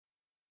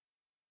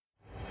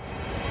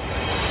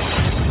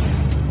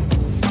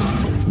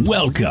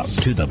Welcome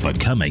to the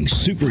Becoming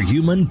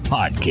Superhuman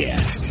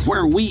podcast,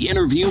 where we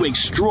interview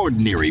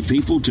extraordinary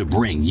people to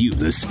bring you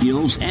the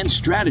skills and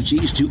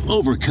strategies to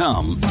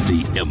overcome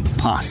the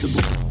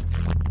impossible.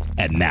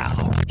 And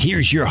now,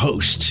 here's your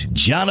host,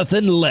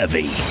 Jonathan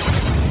Levy.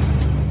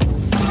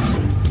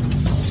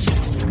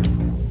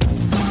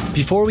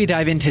 Before we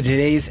dive into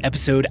today's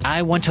episode,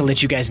 I want to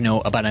let you guys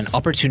know about an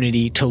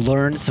opportunity to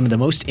learn some of the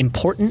most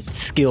important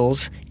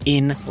skills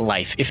in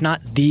life, if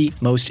not the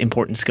most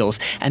important skills.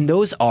 And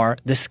those are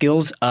the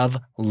skills of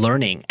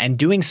learning and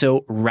doing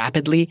so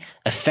rapidly,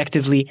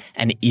 effectively,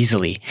 and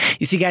easily.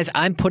 You see, guys,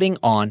 I'm putting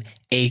on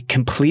a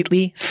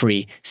completely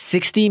free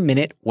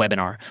 60-minute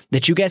webinar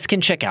that you guys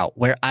can check out,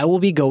 where I will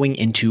be going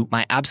into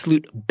my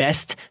absolute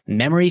best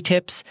memory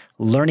tips,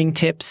 learning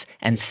tips,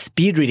 and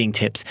speed reading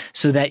tips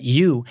so that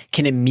you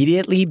can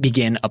immediately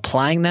begin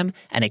applying them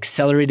and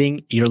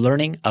accelerating your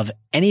learning of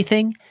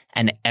anything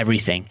and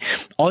everything.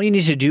 All you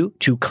need to do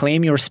to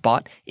claim your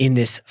spot in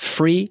this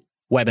free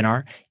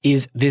webinar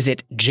is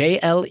visit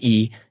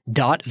jle.vi/webinar.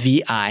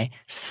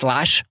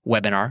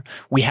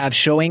 We have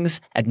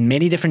showings at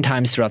many different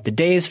times throughout the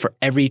days for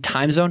every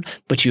time zone,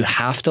 but you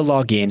have to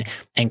log in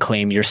and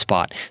claim your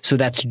spot. So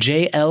that's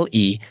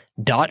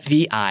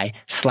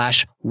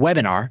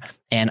jle.vi/webinar,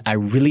 and I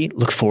really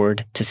look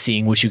forward to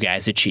seeing what you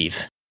guys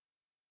achieve.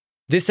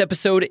 This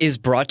episode is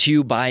brought to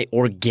you by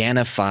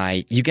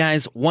Organifi. You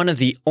guys, one of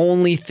the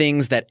only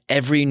things that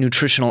every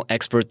nutritional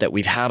expert that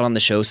we've had on the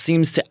show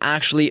seems to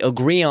actually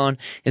agree on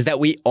is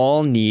that we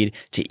all need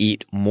to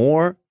eat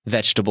more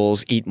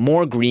vegetables, eat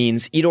more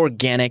greens, eat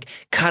organic,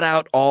 cut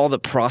out all the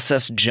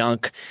processed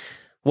junk.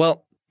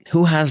 Well,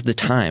 who has the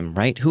time,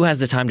 right? Who has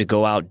the time to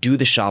go out, do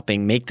the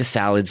shopping, make the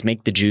salads,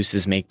 make the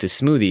juices, make the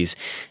smoothies?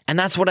 And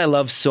that's what I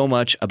love so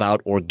much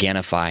about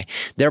Organifi.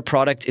 Their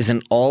product is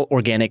an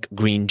all-organic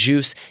green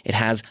juice. It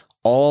has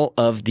all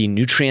of the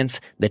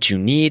nutrients that you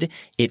need.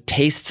 It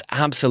tastes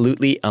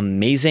absolutely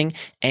amazing,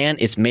 and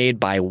it's made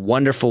by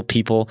wonderful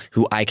people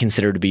who I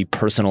consider to be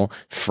personal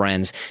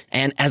friends.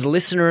 And as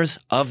listeners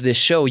of this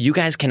show, you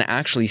guys can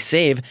actually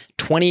save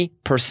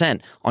 20%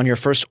 on your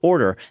first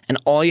order. And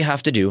all you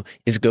have to do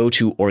is go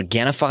to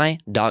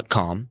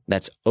Organifi.com.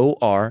 That's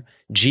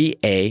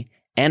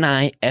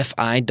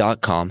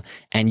ORGANIFI.com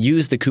and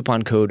use the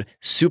coupon code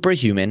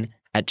SUPERHUMAN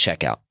at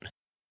checkout.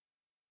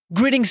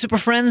 Greetings, Super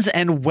Friends,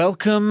 and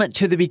welcome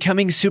to the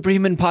Becoming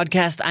Superhuman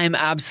podcast. I am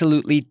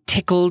absolutely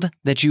tickled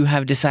that you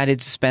have decided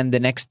to spend the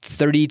next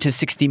 30 to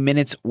 60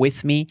 minutes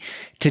with me.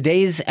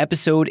 Today's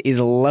episode is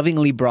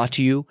lovingly brought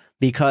to you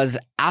because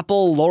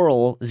Apple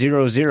Laurel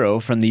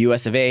 00 from the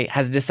US of A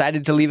has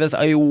decided to leave us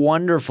a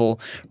wonderful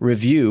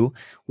review,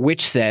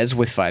 which says,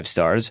 with 5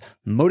 stars,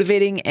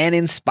 motivating and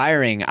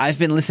inspiring. I've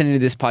been listening to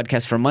this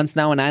podcast for months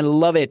now, and I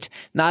love it.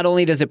 Not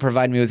only does it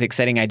provide me with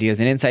exciting ideas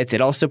and insights,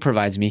 it also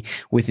provides me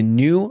with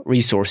new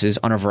resources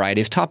on a variety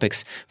of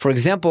topics. For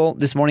example,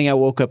 this morning I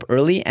woke up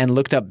early and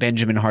looked up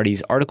Benjamin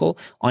Hardy's article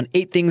on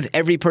 8 things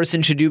every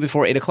person should do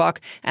before 8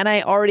 o'clock, and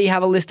I already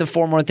have a list of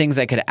 4 more things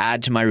I could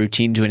add to my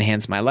routine to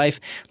enhance my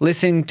life.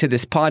 Listening to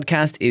this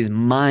podcast is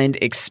mind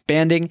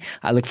expanding.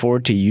 I look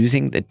forward to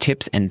using the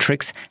tips and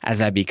tricks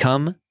as I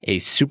become a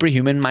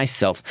superhuman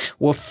myself.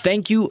 Well,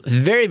 thank you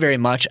very, very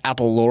much,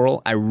 Apple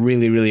Laurel. I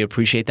really, really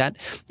appreciate that.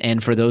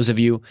 And for those of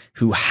you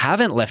who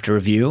haven't left a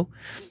review,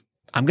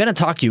 I'm going to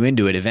talk you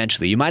into it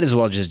eventually. You might as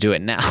well just do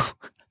it now.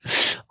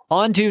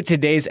 On to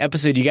today's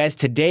episode, you guys.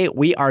 Today,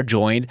 we are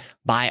joined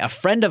by a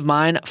friend of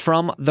mine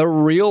from the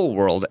real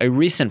world, a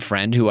recent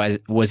friend who I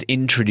was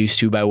introduced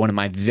to by one of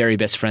my very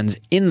best friends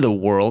in the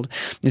world.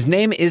 His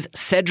name is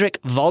Cédric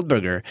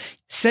Waldburger.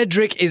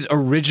 Cédric is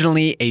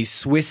originally a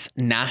Swiss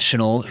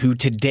national who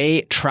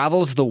today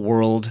travels the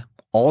world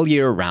all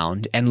year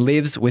round and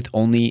lives with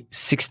only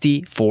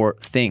 64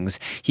 things.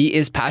 He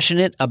is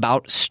passionate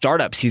about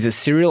startups. He's a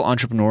serial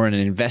entrepreneur and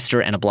an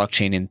investor and a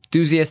blockchain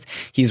enthusiast.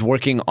 He's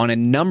working on a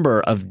number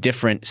of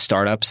different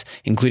startups,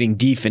 including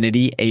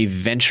DFINITY, a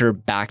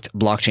venture-backed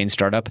blockchain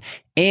startup,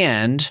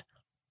 and,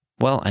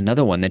 well,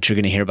 another one that you're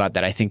going to hear about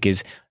that I think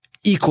is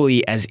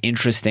equally as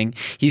interesting.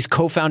 He's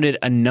co-founded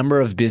a number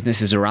of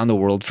businesses around the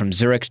world, from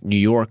Zurich, New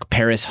York,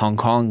 Paris, Hong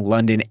Kong,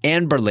 London,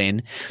 and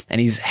Berlin.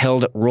 And he's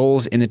held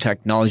roles in the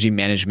technology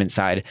management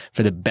side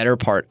for the better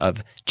part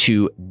of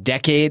 2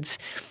 decades.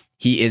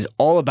 He is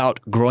all about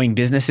growing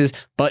businesses,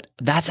 but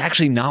that's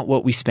actually not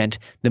what we spent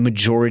the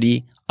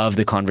majority of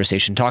the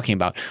conversation talking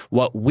about.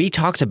 What we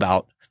talked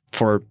about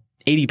for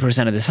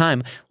 80% of the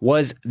time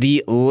was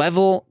the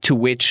level to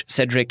which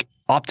Cédric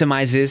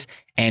optimizes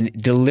and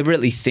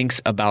deliberately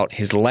thinks about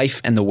his life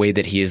and the way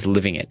that he is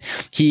living it.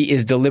 He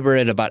is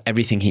deliberate about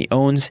everything he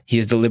owns. He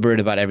is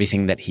deliberate about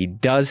everything that he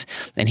does,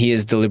 and he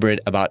is deliberate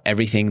about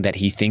everything that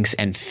he thinks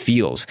and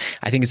feels.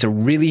 I think it's a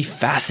really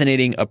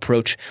fascinating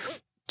approach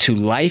to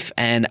life,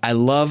 and I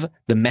love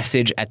the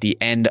message at the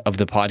end of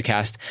the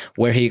podcast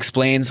where he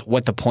explains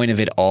what the point of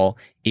it all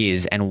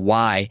is and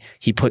why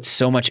he puts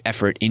so much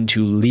effort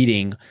into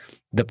leading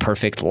the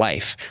perfect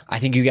life. I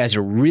think you guys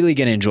are really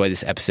going to enjoy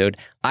this episode.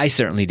 I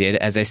certainly did.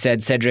 As I said,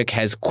 Cédric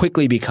has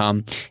quickly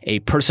become a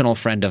personal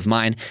friend of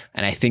mine,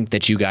 and I think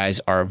that you guys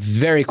are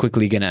very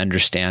quickly going to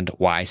understand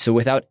why. So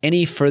without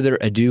any further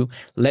ado,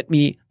 let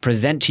me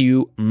present to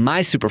you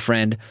my super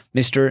friend,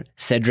 Mr.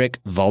 Cédric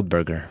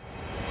Waldburger.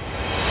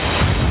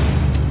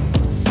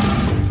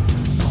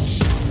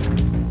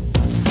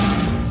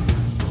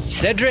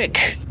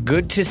 Cédric,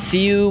 good to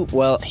see you.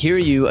 Well, hear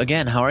you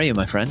again. How are you,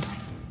 my friend?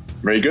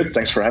 Very good.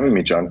 Thanks for having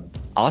me, John.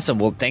 Awesome.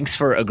 Well, thanks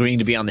for agreeing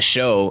to be on the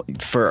show.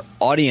 For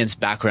audience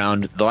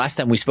background, the last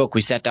time we spoke,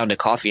 we sat down to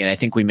coffee, and I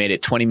think we made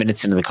it 20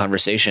 minutes into the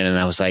conversation. And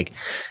I was like,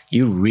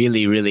 you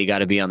really, really got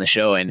to be on the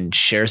show and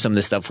share some of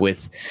this stuff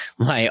with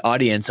my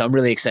audience. So I'm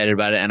really excited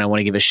about it. And I want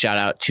to give a shout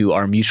out to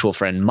our mutual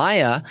friend,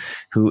 Maya,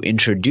 who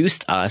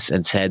introduced us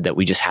and said that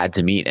we just had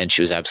to meet. And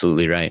she was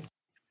absolutely right.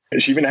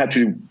 She even had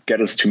to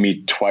get us to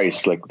meet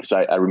twice, because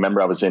I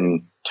remember I was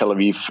in Tel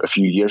Aviv a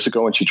few years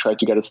ago and she tried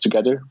to get us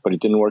together, but it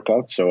didn't work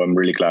out. So I'm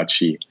really glad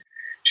she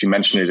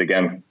mentioned it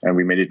again and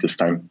we made it this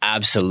time.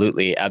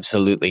 Absolutely.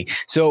 Absolutely.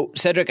 So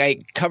Cédric,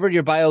 I covered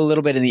your bio a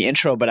little bit in the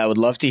intro, but I would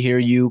love to hear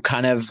you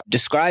kind of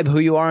describe who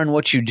you are and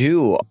what you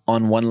do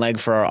on one leg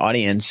for our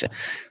audience.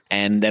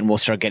 And then we'll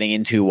start getting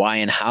into why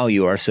and how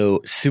you are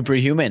so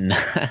superhuman.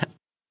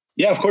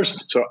 Yeah, of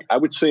course. So I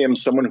would say I'm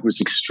someone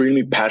who's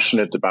extremely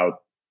passionate about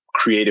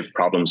creative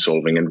problem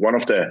solving. And one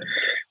of the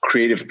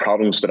creative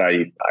problems that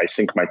I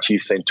sink my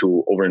teeth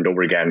into over and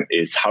over again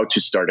is how to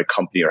start a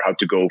company or how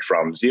to go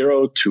from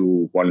 0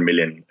 to 1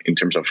 million in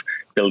terms of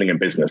building a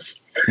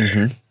business.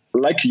 Mm-hmm.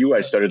 Like you,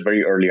 I started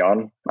very early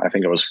on. I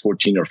think I was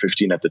 14 or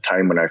 15 at the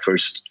time when I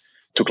first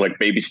took like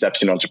baby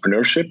steps in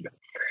entrepreneurship.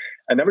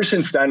 And ever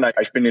since then,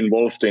 I've been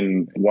involved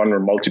in one or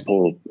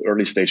multiple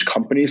early stage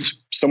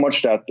companies, so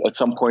much that at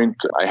some point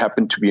I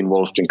happened to be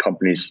involved in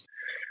companies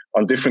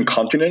on different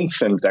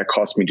continents, and that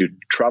caused me to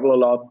travel a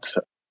lot.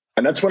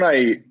 And that's when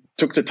I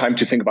took the time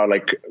to think about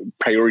like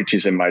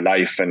priorities in my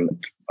life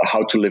and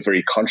how to live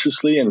very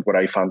consciously. And what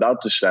I found out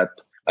is that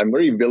I'm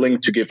very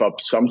willing to give up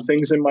some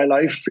things in my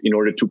life in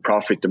order to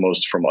profit the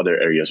most from other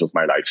areas of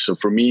my life. So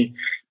for me,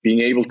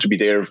 being able to be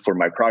there for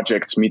my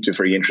projects, meet with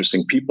very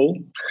interesting people.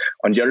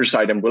 On the other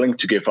side, I'm willing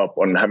to give up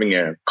on having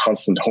a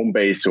constant home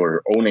base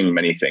or owning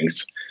many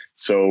things.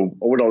 So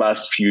over the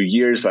last few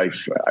years, I've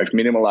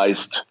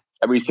minimalized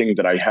everything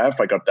that I have.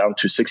 I got down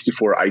to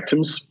 64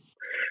 items.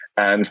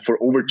 And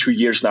for over 2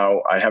 years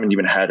now, I haven't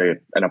even had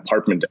an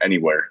apartment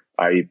anywhere.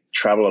 I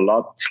travel a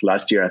lot.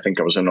 Last year, I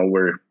think I was on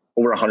over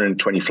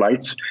 120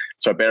 flights.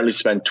 So I barely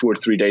spent 2 or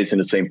 3 days in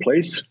the same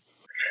place.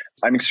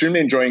 I'm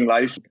extremely enjoying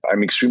life.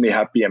 I'm extremely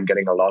happy. I'm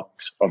getting a lot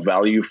of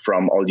value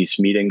from all these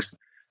meetings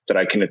that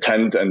I can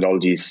attend and all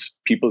these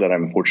people that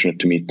I'm fortunate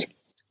to meet.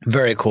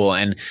 Very cool.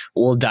 And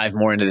we'll dive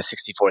more into the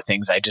 64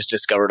 things. I just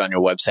discovered on your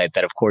website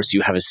that, of course,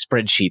 you have a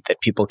spreadsheet that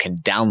people can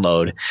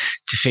download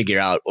to figure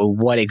out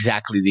what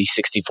exactly these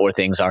 64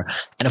 things are.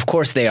 And of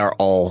course, they are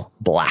all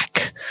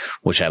black,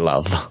 which I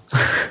love.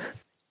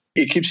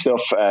 It keeps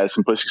stuff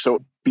simplistic.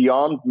 So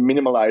beyond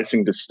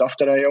minimalizing the stuff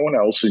that I own,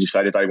 I also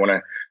decided I want to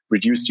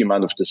reduce the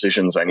amount of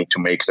decisions I need to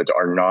make that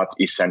are not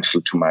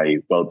essential to my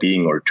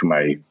well-being or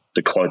to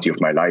the quality of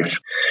my life.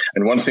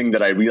 And one thing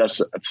that I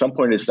realized at some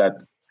point is that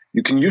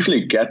you can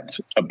usually get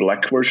a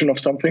black version of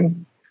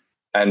something,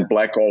 and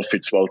black all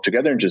fits well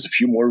together, and just a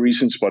few more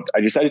reasons. But I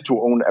decided to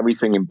own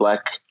everything in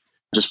black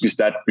just because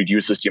that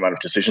reduces the amount of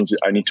decisions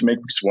I need to make.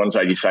 Because once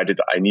I decided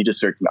I need a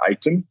certain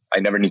item,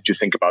 I never need to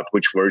think about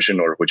which version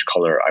or which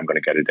color I'm going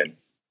to get it in.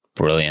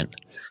 Brilliant.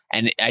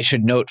 And I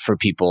should note for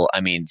people,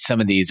 I mean,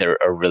 some of these are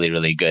really,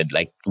 really good.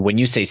 Like when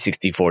you say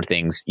 64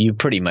 things, you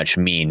pretty much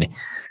mean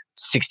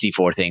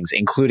 64 things,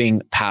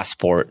 including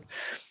passport,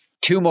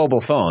 2 mobile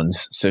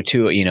phones. So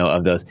 2,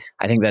 of those.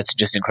 I think that's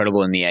just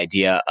incredible. And the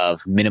idea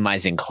of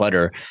minimizing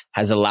clutter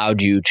has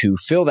allowed you to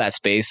fill that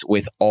space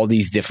with all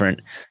these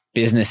different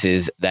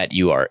businesses that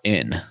you are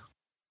in.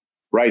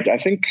 Right. I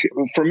think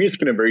for me, it's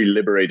been a very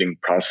liberating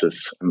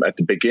process. At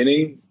the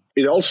beginning,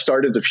 it all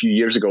started a few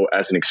years ago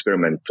as an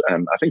experiment.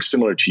 I think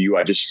similar to you,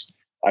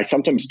 I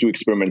sometimes do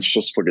experiments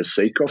just for the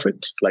sake of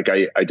it. Like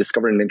I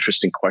discover an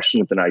interesting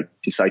question and then I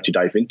decide to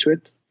dive into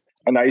it.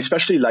 And I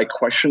especially like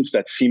questions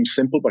that seem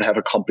simple but have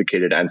a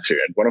complicated answer.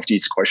 And one of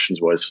these questions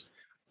was,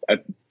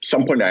 at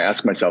some point I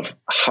asked myself,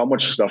 how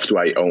much stuff do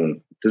I own?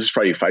 This is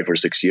probably 5 or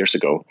 6 years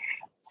ago.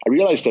 I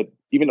realized that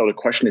even though the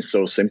question is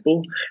so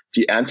simple,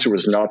 the answer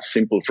was not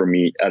simple for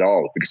me at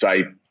all, because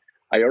I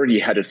already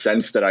had a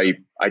sense that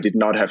I did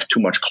not have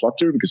too much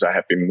clutter because I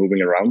have been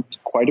moving around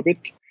quite a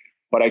bit.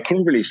 But I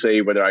couldn't really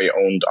say whether I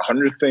owned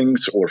 100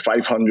 things or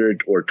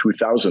 500 or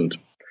 2,000.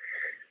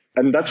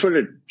 And that's where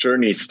the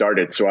journey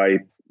started. So I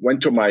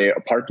went to my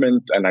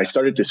apartment and I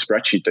started this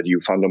spreadsheet that you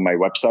found on my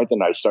website,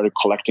 and I started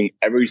collecting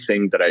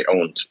everything that I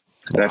owned.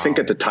 Wow. And I think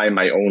at the time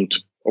I owned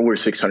over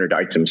 600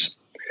 items.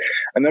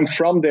 And then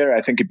from there,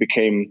 I think it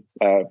became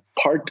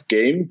part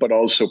game, but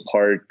also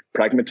part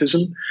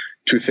pragmatism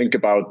to think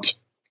about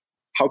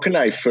how can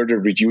I further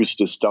reduce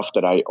the stuff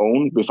that I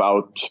own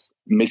without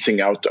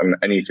missing out on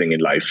anything in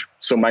life.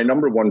 So my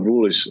number one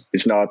rule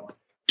is not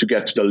to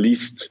get to the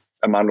least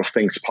amount of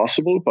things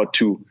possible, but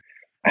to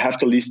have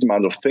the least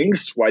amount of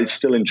things while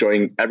still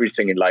enjoying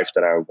everything in life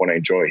that I want to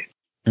enjoy.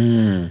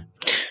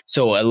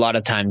 So a lot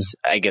of times,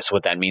 I guess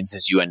what that means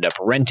is you end up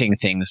renting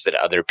things that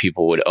other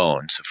people would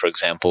own. So for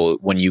example,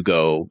 when you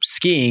go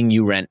skiing,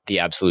 you rent the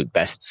absolute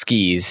best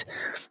skis,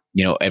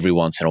 every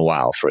once in a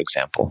while, for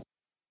example.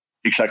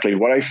 Exactly.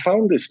 What I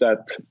found is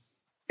that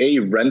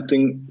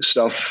renting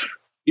stuff,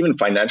 even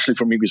financially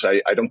for me, because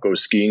I don't go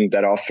skiing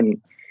that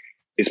often,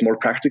 is more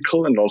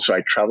practical. And also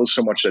I travel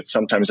so much that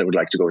sometimes I would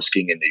like to go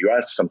skiing in the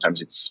US.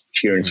 Sometimes it's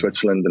here in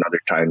Switzerland. Another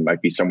time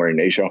might be somewhere in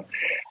Asia.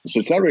 So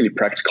it's not really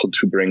practical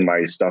to bring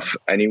my stuff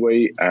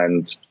anyway.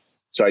 And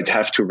so I'd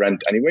have to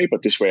rent anyway.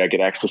 But this way I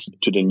get access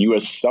to the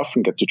newest stuff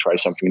and get to try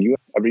something new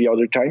every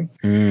other time.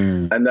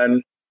 And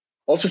then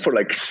also for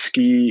like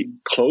ski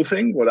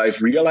clothing, what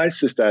I've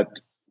realized is that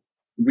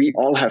we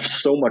all have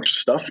so much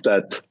stuff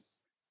that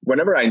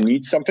whenever I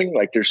need something,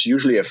 like there's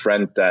usually a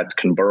friend that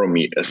can borrow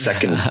me a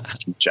second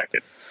ski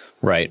jacket.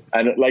 Right.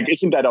 And like,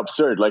 isn't that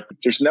absurd? Like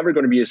there's never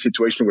going to be a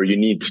situation where you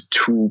need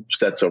two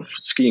sets of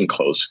skiing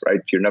clothes, right?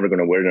 You're never going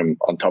to wear them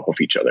on top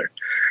of each other.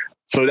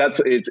 So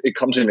it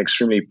comes in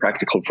extremely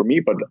practical for me,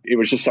 but it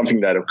was just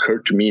something that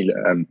occurred to me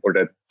or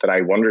that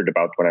I wondered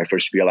about when I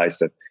first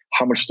realized that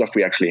how much stuff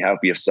we actually have.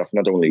 We have stuff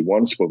not only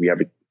once, but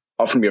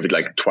often we have it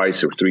like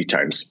twice or three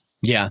times.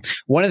 Yeah.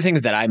 One of the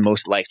things that I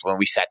most liked when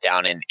we sat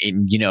down and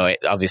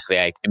obviously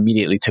I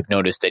immediately took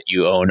notice that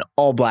you own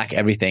all black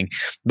everything,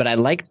 but I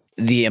liked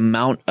the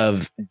amount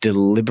of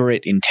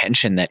deliberate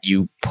intention that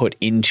you put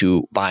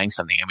into buying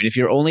something. I mean, if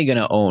you're only going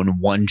to own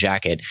one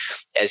jacket,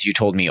 as you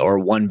told me, or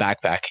one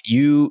backpack,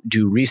 you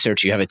do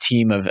research. You have a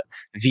team of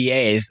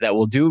VAs that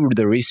will do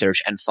the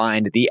research and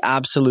find the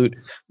absolute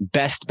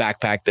best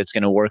backpack that's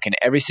going to work in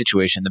every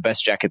situation, the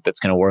best jacket that's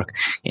going to work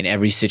in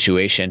every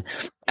situation.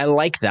 I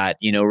like that,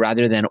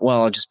 rather than,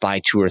 well, I'll just buy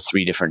 2 or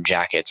 3 different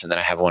jackets and then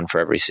I have one for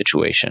every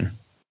situation.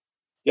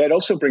 Yeah, it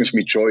also brings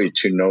me joy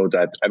to know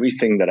that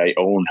everything that I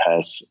own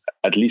has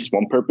at least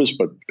one purpose,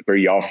 but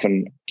very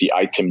often the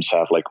items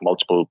have like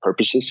multiple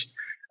purposes.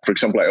 For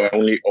example, I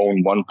only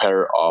own one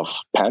pair of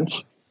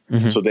pants.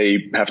 So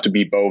they have to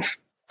be both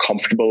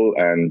comfortable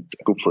and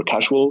good for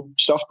casual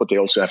stuff, but they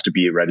also have to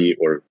be ready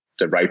or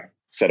the right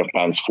set of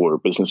pants for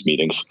business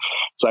meetings.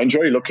 So I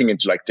enjoy looking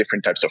into like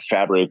different types of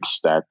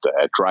fabrics that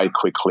dry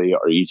quickly,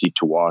 are easy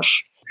to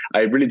wash.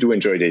 I really do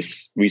enjoy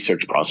this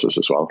research process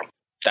as well.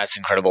 That's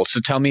incredible. So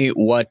tell me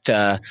what,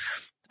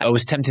 I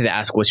was tempted to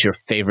ask what's your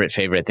favorite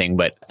thing,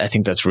 but I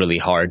think that's really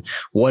hard.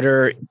 What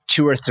are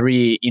 2 or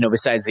 3,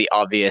 besides the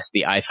obvious,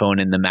 the iPhone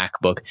and the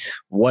MacBook,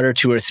 what are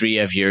 2 or 3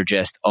 of your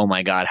just, oh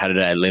my God, how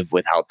did I live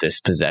without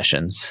this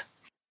possessions?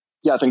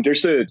 Yeah, I think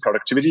there's the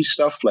productivity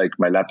stuff like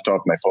my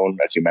laptop, my phone,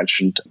 as you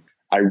mentioned.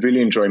 I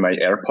really enjoy my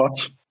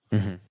AirPods.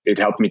 It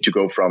helped me to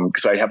go from,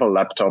 because I have a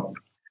laptop,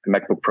 a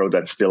MacBook Pro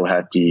that still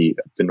had the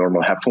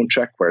normal headphone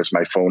jack, whereas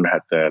my phone had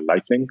the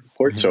Lightning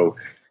port. So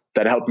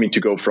that helped me to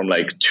go from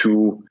like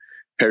 2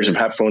 pairs of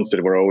headphones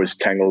that were always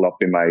tangled up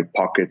in my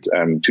pocket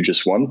to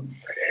just one.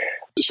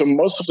 So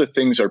most of the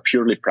things are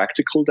purely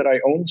practical that I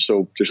own.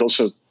 So there's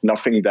also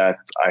nothing that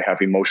I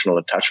have emotional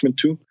attachment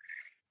to.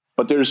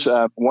 But there's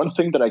one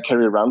thing that I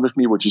carry around with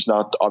me, which is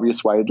not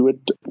obvious why I do it,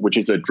 which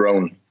is a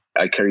drone.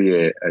 I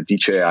carry a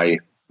DJI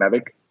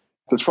Mavic.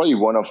 That's probably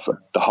one of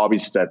the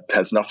hobbies that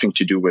has nothing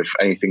to do with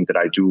anything that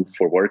I do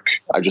for work.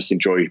 I just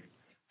enjoy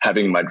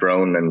having my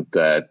drone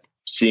and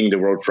seeing the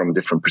world from a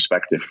different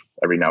perspective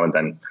every now and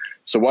then.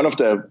 So one of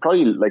the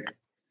probably like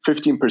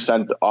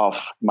 15%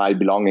 of my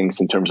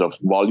belongings in terms of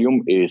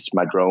volume is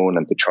my drone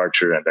and the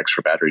charger and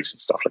extra batteries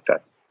and stuff like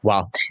that.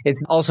 Wow.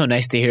 It's also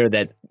nice to hear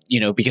that,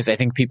 because I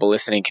think people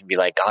listening can be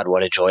like, God,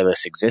 what a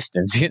joyless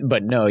existence.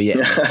 But no,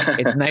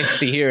 it's nice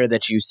to hear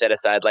that you set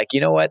aside like,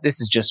 you know what,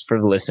 this is just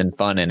frivolous and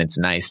fun. And it's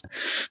nice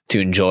to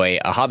enjoy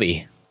a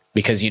hobby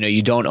because,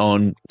 you don't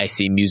own, I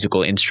see,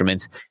 musical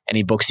instruments.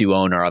 Any books you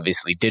own are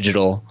obviously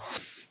digital,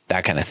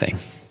 that kind of thing.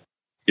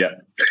 Yeah,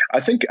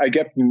 I think I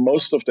get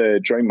most of the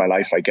joy in my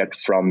life I get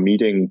from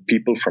meeting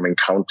people, from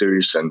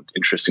encounters and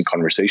interesting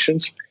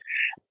conversations.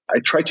 I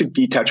try to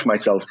detach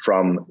myself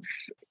from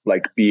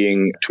like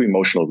being too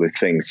emotional with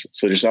things.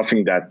 So there's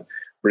nothing that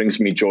brings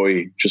me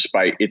joy just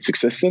by its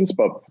existence,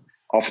 but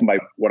often by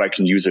what I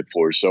can use it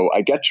for. So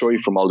I get joy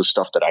from all the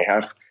stuff that I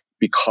have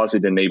because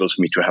it enables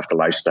me to have the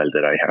lifestyle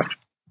that I have.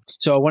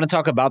 So I want to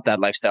talk about that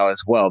lifestyle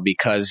as well,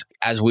 because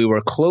as we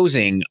were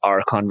closing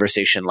our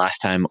conversation last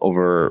time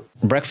over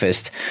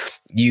breakfast,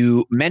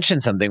 you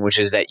mentioned something, which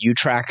is that you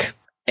track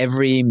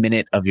every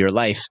minute of your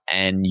life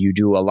and you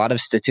do a lot of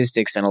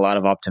statistics and a lot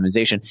of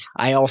optimization.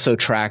 I also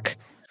track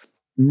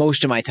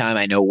most of my time.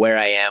 I know where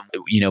I am,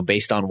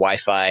 based on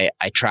Wi-Fi.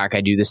 I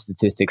do the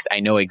statistics. I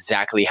know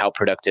exactly how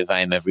productive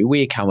I am every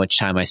week, how much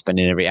time I spend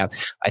in every app.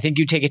 I think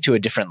you take it to a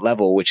different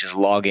level, which is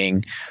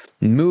logging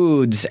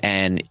moods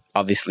and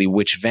obviously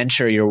which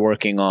venture you're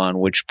working on,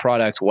 which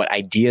product, what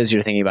ideas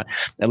you're thinking about.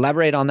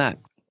 Elaborate on that.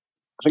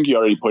 I think you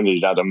already pointed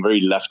it out. I'm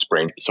very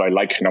left-brained, so I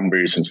like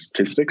numbers and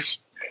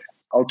statistics.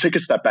 I'll take a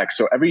step back.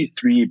 So every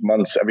 3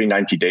 months, every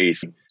 90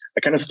 days, I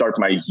kind of start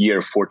my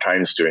year 4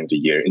 times during the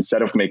year.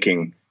 Instead of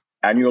making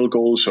annual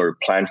goals or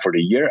plan for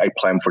the year, I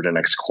plan for the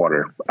next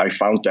quarter. I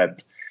found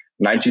that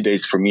 90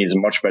 days for me is a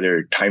much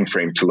better time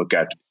frame to look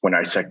at when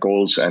I set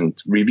goals and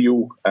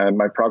review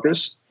my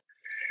progress.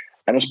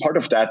 And as part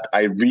of that,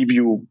 I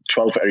review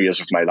 12 areas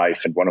of my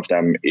life. And one of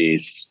them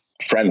is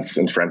friends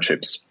and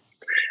friendships.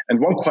 And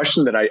one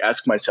question that I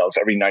ask myself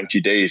every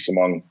 90 days,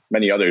 among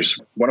many others,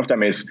 one of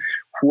them is,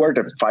 who are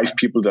the 5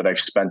 people that I've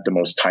spent the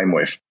most time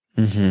with?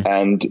 Mm-hmm.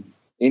 And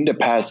in the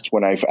past,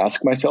 when I've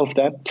asked myself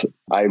that,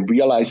 I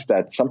realized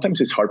that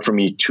sometimes it's hard for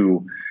me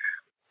to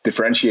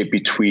differentiate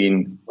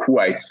between who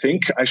I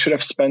think I should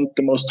have spent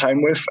the most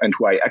time with and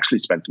who I actually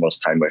spent the most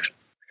time with.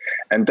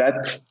 And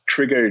that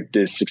triggered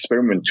this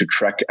experiment to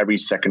track every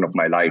second of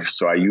my life.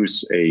 So I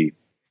use a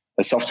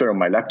software on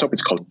my laptop.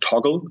 It's called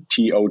Toggl,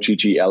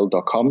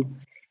 Toggl.com.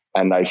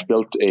 And I've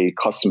built a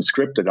custom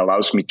script that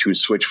allows me to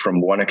switch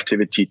from one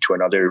activity to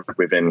another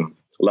within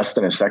less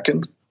than a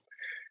second.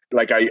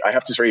 Like I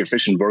have this very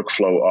efficient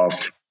workflow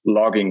of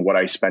logging what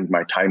I spend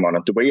my time on.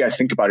 And the way I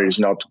think about it is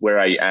not where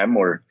I am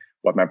or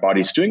what my body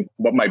is doing,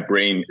 what my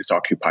brain is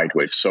occupied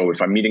with. So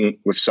if I'm meeting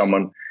with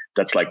someone,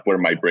 that's like where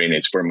my brain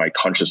is, where my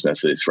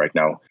consciousness is right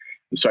now.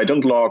 So I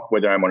don't log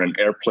whether I'm on an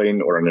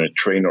airplane or on a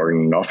train or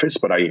in an office,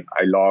 but I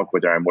log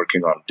whether I'm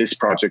working on this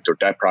project or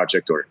that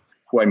project or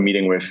who I'm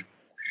meeting with.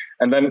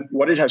 And then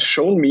what it has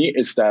shown me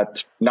is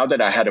that now that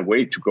I had a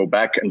way to go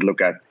back and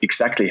look at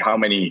exactly how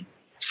many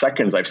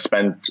seconds I've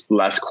spent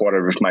last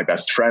quarter with my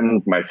best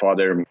friend, my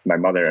father, my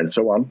mother, and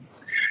so on,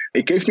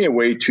 it gave me a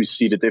way to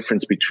see the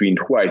difference between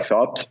who I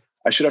thought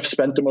I should have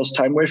spent the most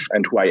time with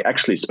and who I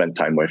actually spent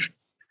time with.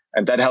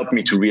 And that helped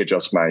me to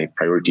readjust my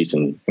priorities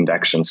and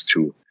actions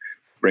to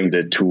bring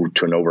the two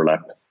to an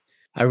overlap.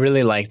 I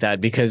really like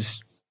that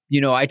because,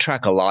 I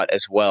track a lot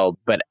as well,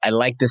 but I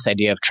like this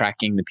idea of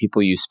tracking the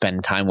people you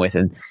spend time with.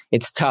 And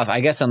it's tough. I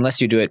guess unless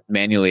you do it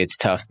manually, it's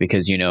tough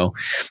because,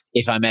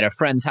 if I'm at a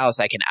friend's house,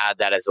 I can add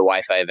that as a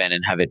Wi-Fi event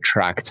and have it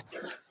tracked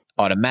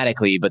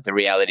automatically. But the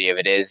reality of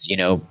it is,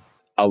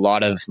 a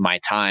lot of my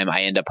time,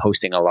 I end up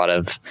hosting a lot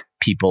of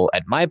people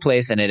at my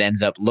place and it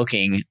ends up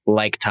looking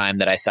like time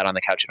that I sat on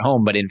the couch at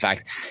home. But in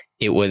fact,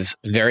 it was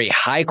very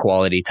high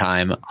quality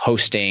time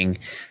hosting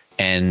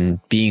and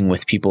being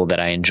with people that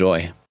I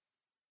enjoy.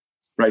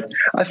 Right.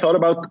 I thought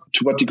about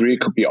to what degree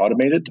it could be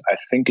automated. I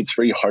think it's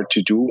very hard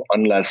to do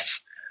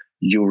unless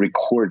you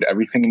record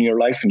everything in your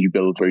life and you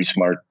build very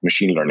smart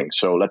machine learning.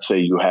 So let's say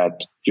you had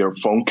your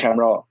phone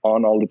camera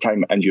on all the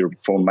time and your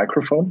phone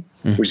microphone,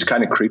 which is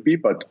kind of creepy,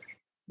 but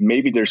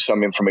maybe there's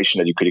some information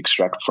that you could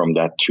extract from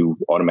that to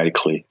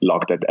automatically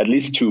log that, at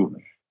least to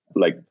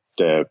like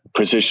the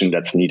precision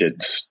that's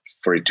needed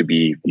for it to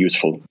be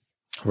useful.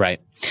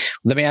 Right.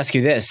 Let me ask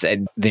you this.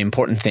 The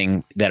important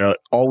thing that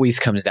always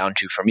comes down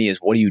to for me is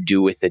what do you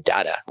do with the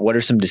data? What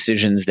are some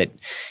decisions that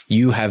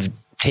you have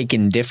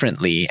taken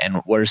differently? And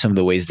what are some of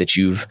the ways that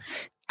you've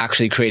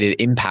actually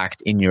created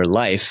impact in your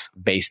life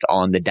based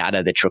on the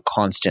data that you're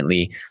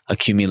constantly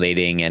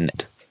accumulating and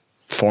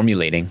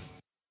formulating?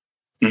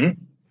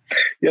 Mm-hmm.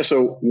 Yeah.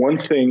 So one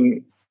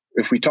thing,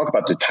 if we talk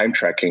about the time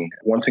tracking,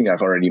 one thing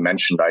I've already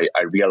mentioned, I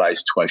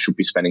realized who I should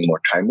be spending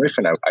more time with.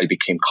 And I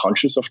became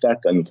conscious of that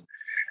and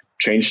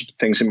changed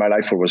things in my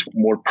life or was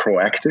more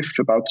proactive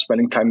about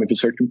spending time with a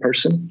certain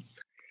person.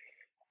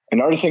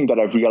 Another thing that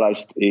I've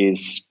realized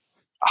is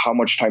how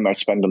much time I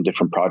spend on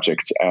different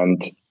projects.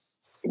 And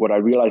what I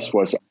realized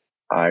was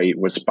I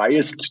was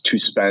biased to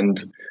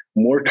spend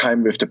more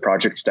time with the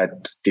projects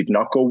that did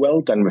not go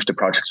well than with the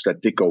projects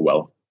that did go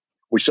well,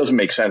 which doesn't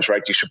make sense,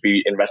 right? You should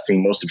be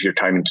investing most of your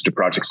time into the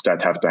projects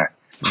that have the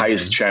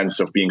highest chance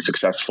of being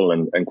successful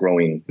and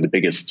growing the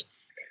biggest.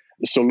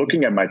 So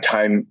looking at my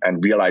time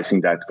and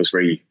realizing that was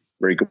very,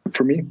 very good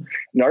for me.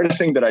 Another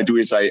thing that I do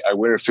is I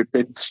wear a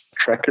Fitbit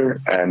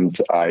tracker and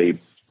I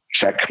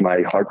check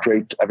my heart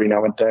rate every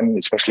now and then,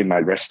 especially my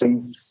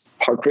resting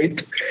heart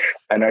rate.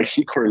 And I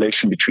see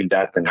correlation between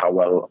that and how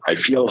well I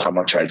feel, how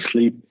much I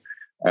sleep,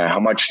 how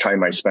much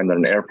time I spend on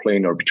an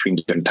airplane or between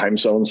different time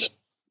zones.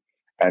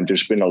 And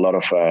there's been a lot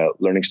of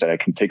learnings that I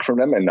can take from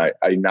them. And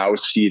I now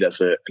see it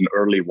as an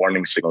early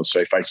warning signal.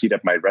 So if I see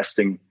that my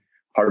resting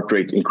heart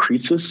rate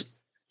increases,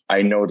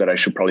 I know that I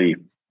should probably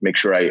make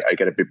sure I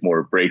get a bit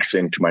more breaks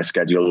into my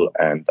schedule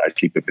and I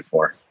sleep a bit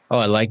more. Oh,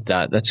 I like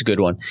that. That's a good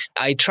one.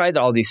 I tried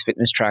all these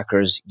fitness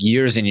trackers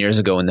years and years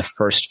ago when the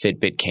first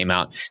Fitbit came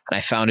out, and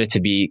I found it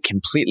to be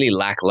completely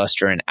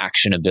lackluster in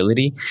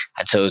actionability.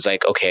 And so it was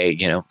like, okay,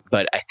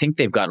 but I think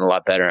they've gotten a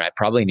lot better and I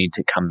probably need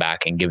to come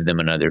back and give them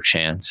another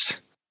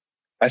chance.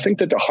 I think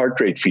that the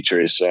heart rate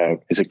feature is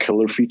a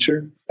killer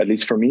feature, at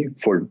least for me,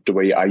 for the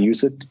way I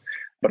use it.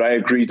 But I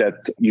agree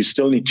that you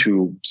still need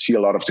to see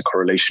a lot of the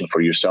correlation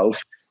for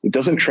yourself. It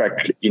doesn't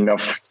track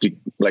enough,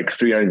 like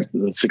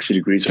 360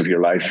 degrees of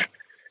your life,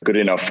 good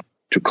enough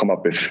to come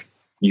up with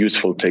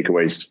useful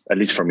takeaways, at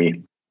least for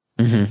me.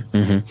 Mm-hmm,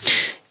 mm-hmm.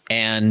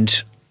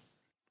 And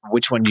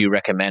which one do you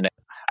recommend?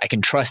 I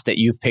can trust that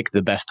you've picked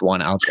the best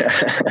one out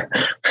there.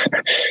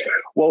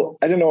 Well,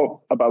 I don't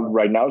know about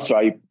right now. So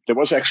there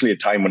was actually a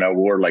time when I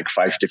wore like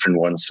 5 different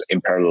ones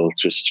in parallel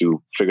just to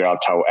figure out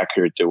how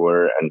accurate they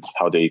were and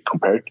how they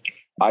compared.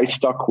 I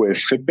stuck with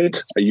Fitbit.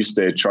 I use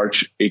the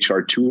Charge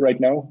HR2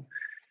 right now.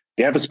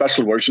 They have a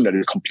special version that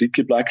is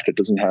completely black that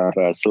doesn't have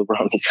silver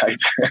on the side.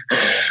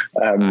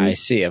 I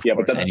see, of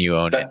course, and you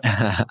own it.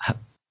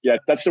 Yeah,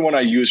 that's the one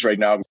I use right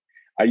now.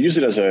 I use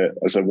it as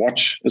a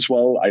watch as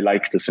well. I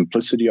like the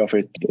simplicity of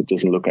it. It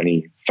doesn't look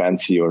any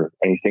fancy or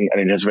anything, and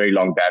it has very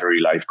long battery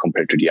life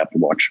compared to the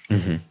Apple Watch.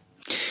 Mm-hmm.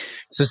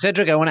 So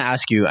Cédric, I want to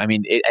ask you, I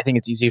mean, I think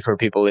it's easy for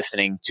people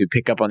listening to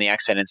pick up on the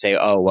accent and say,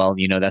 oh, well,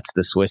 that's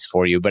the Swiss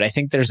for you. But I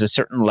think there's a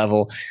certain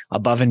level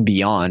above and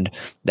beyond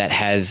that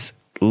has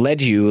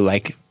led you,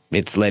 like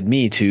it's led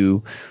me,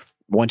 to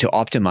want to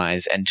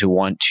optimize and to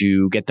want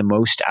to get the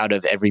most out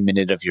of every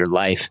minute of your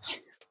life.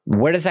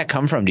 Where does that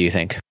come from, do you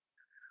think?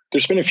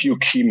 There's been a few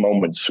key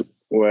moments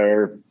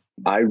where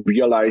I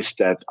realized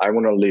that I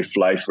want to live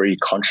life very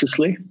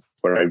consciously,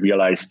 where I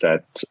realized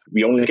that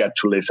we only get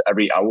to live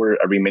every hour,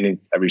 every minute,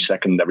 every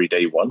second, every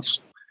day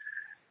once.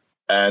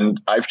 And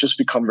I've just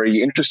become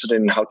very interested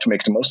in how to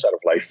make the most out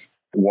of life.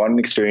 One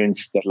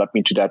experience that led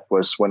me to that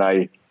was when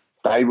I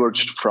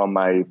diverged from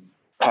my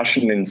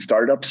passion in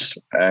startups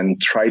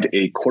and tried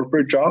a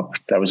corporate job.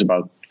 That was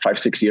about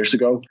 5-6 years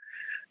ago.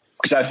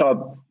 Because I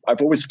thought, I've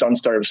always done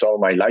startups all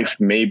my life.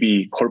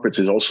 Maybe corporates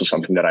is also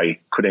something that I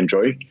could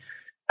enjoy.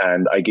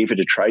 And I gave it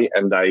a try.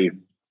 And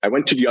I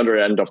went to the other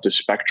end of the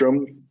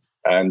spectrum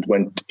and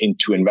went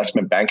into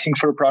investment banking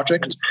for a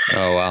project.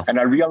 Oh, wow. And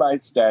I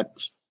realized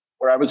that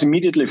where I was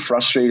immediately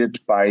frustrated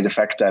by the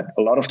fact that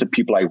a lot of the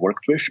people I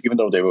worked with, even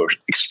though they were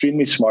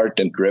extremely smart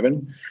and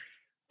driven,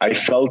 I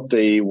felt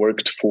they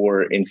worked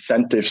for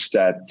incentives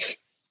that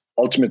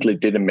ultimately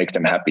didn't make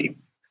them happy.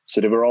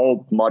 So they were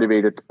all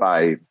motivated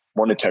by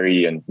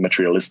monetary and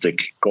materialistic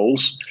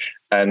goals.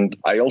 And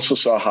I also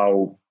saw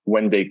how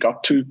when they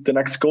got to the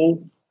next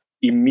goal,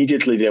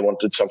 immediately they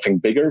wanted something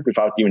bigger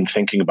without even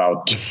thinking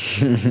about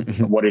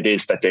what it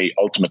is that they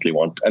ultimately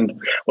want. And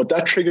what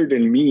that triggered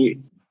in me,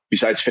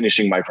 besides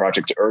finishing my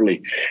project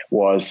early,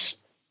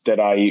 was that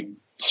I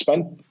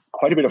spent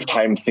quite a bit of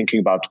time thinking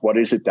about what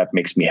is it that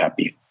makes me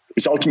happy.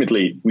 Because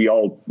ultimately we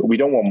don't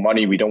want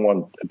money, we don't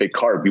want a big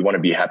car, we want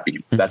to be happy.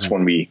 Mm-hmm. That's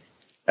when we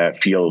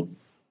feel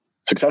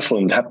successful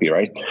and happy,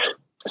 right?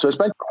 So I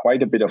spent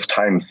quite a bit of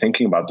time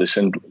thinking about this.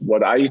 And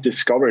what I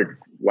discovered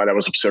while I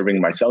was observing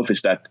myself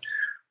is that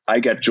I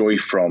get joy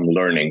from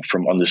learning,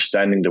 from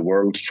understanding the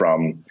world,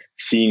 from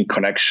seeing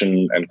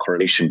connection and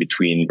correlation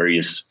between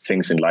various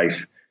things in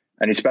life.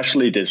 And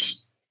especially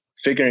this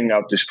figuring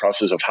out this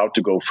process of how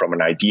to go from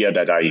an idea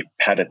that I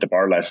had at the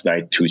bar last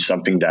night to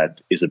something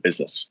that is a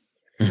business.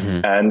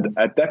 Mm-hmm. And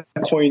at that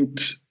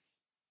point,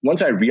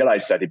 once I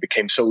realized that, it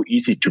became so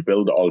easy to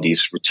build all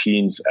these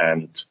routines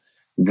and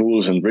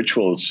rules and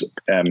rituals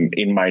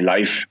in my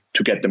life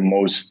to get the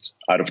most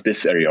out of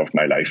this area of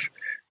my life.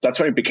 That's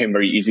why it became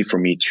very easy for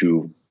me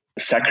to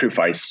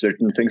sacrifice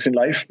certain things in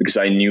life, because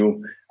I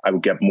knew I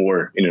would get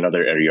more in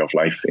another area of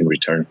life in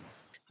return.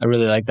 I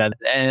really like that.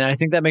 And I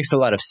think that makes a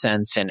lot of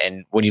sense.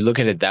 And when you look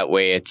at it that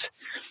way,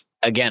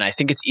 again, I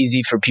think it's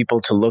easy for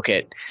people to look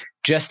at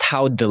just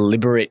how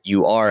deliberate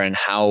you are and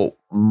how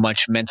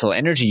much mental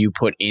energy you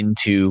put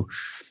into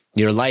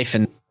your life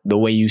and the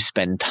way you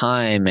spend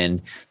time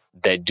and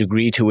the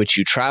degree to which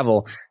you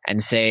travel,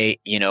 and say,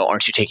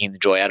 aren't you taking the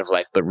joy out of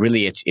life? But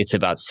really it's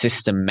about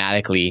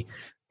systematically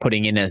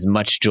putting in as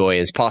much joy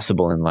as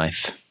possible in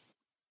life.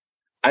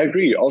 I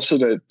agree. Also,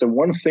 the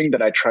one thing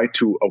that I try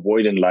to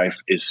avoid in life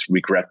is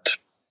regret.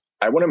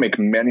 I want to make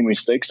many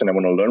mistakes and I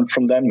want to learn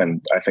from them.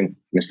 And I think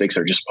mistakes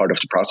are just part of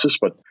the process.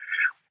 But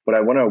what I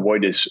want to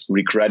avoid is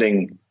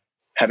regretting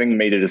having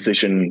made a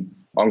decision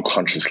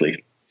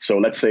unconsciously. So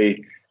let's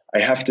say I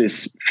have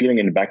this feeling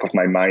in the back of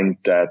my mind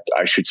that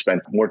I should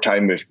spend more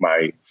time with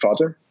my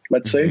father,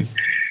 let's say,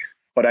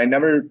 but I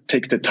never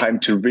take the time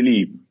to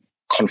really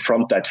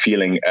confront that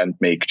feeling and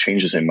make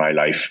changes in my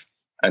life.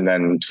 And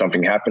then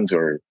something happens,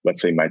 or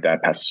let's say my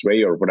dad passes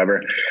away or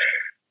whatever.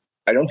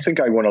 I don't think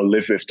I want to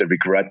live with the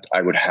regret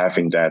I would have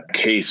in that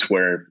case,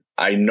 where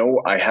I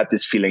know I had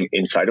this feeling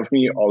inside of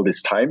me all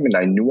this time and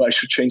I knew I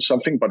should change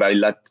something, but I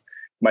let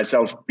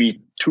myself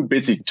be too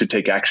busy to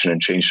take action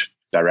and change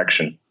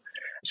direction.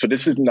 So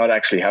this has not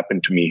actually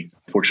happened to me,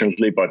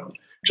 fortunately, but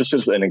just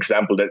as an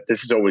example, that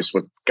this is always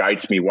what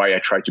guides me, why I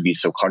try to be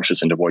so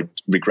conscious and avoid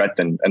regret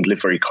and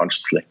live very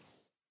consciously.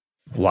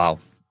 Wow.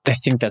 I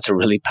think that's a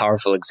really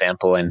powerful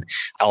example. And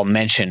I'll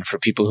mention for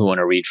people who want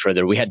to read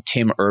further, we had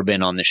Tim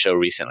Urban on the show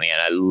recently,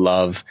 and I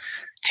love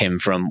Tim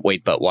from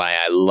Wait But Why.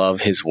 I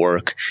love his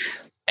work.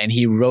 And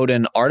he wrote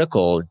an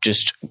article,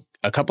 just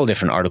a couple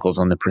different articles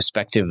on the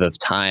perspective of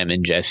time.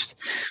 And just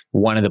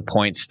one of the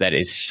points that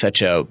is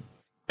such a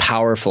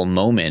powerful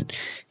moment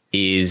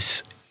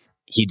is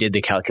he did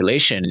the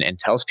calculation and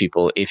tells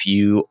people if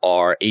you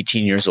are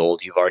 18 years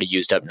old, you've already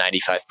used up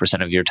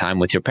 95% of your time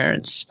with your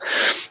parents.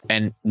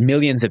 And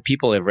millions of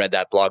people have read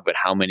that blog, but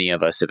how many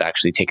of us have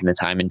actually taken the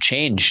time and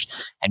changed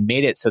and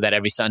made it so that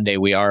every Sunday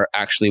we are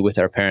actually with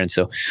our parents?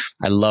 So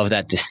I love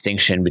that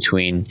distinction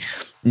between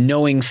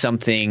knowing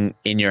something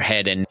in your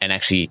head and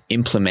actually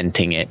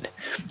implementing it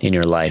in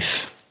your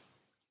life.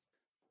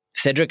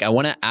 Cédric, I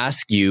want to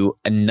ask you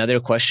another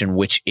question,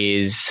 which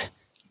is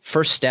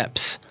first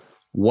steps.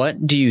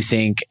 What do you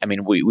think? I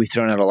mean, we've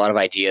thrown out a lot of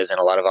ideas and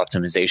a lot of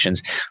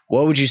optimizations.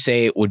 What would you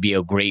say would be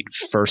a great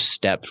first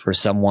step for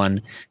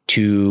someone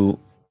to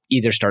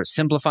either start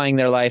simplifying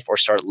their life or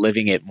start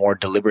living it more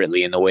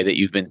deliberately in the way that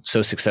you've been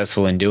so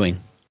successful in doing?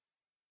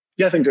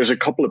 Yeah, I think there's a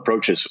couple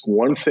approaches.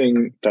 One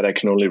thing that I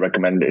can only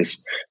recommend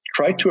is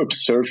try to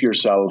observe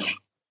yourself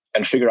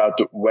and figure out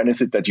when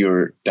is it that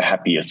you're the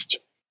happiest.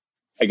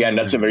 Again,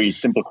 that's a very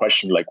simple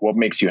question, like what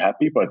makes you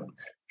happy? But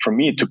for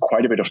me, it took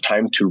quite a bit of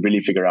time to really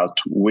figure out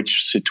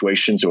which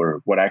situations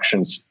or what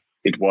actions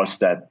it was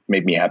that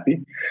made me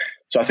happy.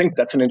 So I think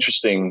that's an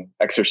interesting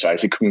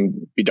exercise. It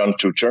can be done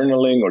through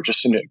journaling or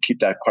just keep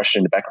that question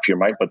in the back of your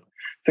mind. But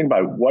think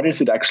about what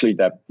is it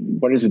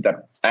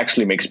that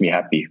actually makes me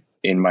happy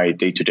in my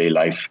day-to-day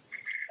life?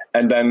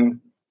 And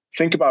then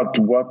think about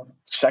what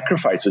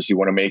sacrifices you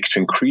want to make to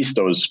increase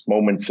those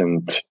moments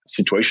and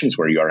situations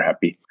where you are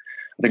happy.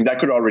 I think that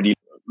could already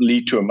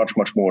lead to a much,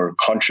 much more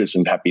conscious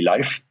and happy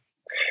life.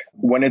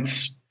 When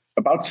it's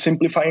about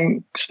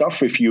simplifying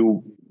stuff, if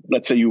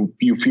let's say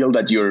you feel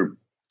that you're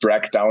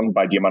dragged down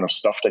by the amount of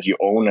stuff that you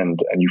own and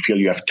you feel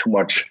you have too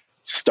much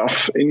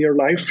stuff in your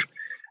life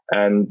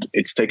and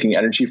it's taking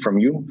energy from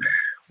you.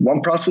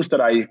 One process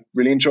that I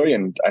really enjoy,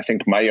 and I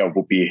think Maya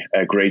would be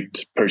a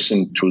great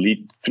person to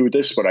lead through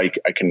this, but I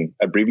can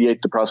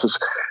abbreviate the process.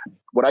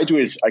 What I do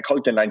is I call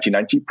it the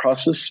 90-90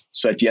 process.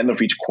 So at the end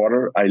of each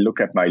quarter, I look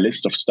at my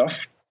list of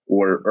stuff,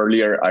 or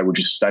earlier I would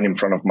just stand in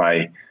front of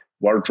my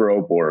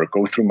wardrobe or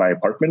go through my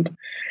apartment.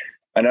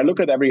 And I look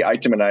at every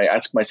item and I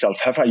ask myself,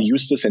 have I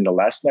used this in the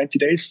last 90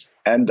 days?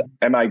 And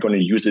am I going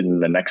to use it in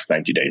the next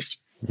 90 days?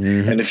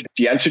 Mm-hmm. And if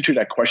the answer to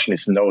that question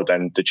is no,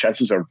 then the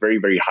chances are very,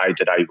 very high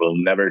that I will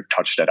never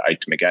touch that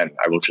item again.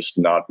 I will just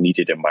not need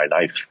it in my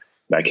life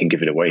and I can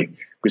give it away.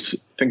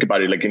 Because think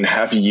about it, like in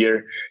half a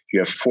year, you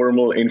have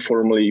formal,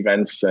 informal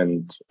events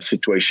and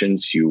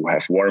situations. You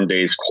have warm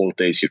days, cold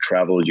days, you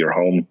travel, you're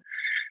home.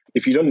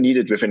 If you don't need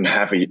it within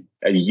half a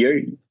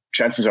year,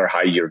 chances are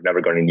high you're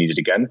never going to need it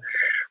again.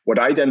 What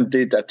I then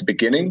did at the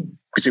beginning,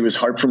 because it was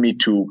hard for me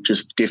to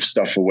just give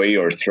stuff away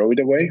or throw it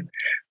away,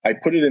 I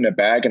put it in a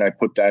bag and I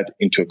put that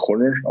into a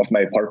corner of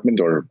my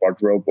apartment or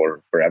wardrobe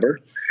or wherever.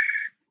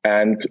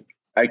 And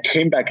I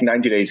came back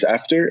 90 days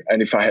after,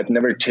 and if I had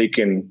never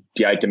taken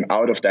the item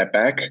out of that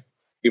bag,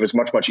 it was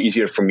much, much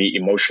easier for me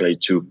emotionally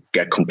to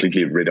get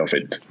completely rid of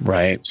it.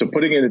 Right. So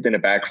putting it in a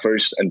bag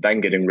first and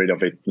then getting rid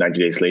of it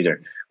 90 days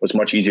later was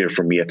much easier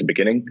for me at the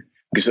beginning,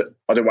 because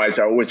otherwise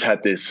I always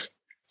had this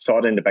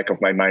thought in the back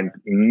of my mind,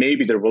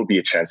 maybe there will be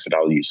a chance that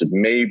I'll use it.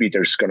 Maybe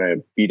there's going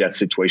to be that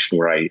situation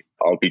where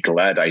I'll be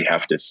glad I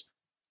have this.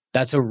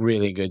 That's a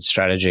really good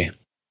strategy.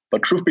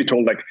 But truth be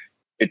told, like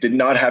it did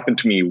not happen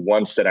to me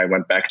once that I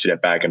went back to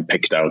that bag and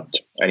picked out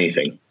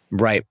anything.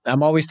 Right.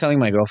 I'm always telling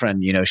my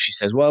girlfriend, she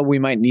says, well, we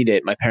might need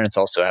it. My parents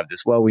also have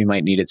this, well, we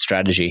might need it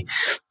strategy.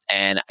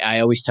 And I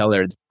always tell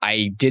her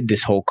I did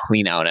this whole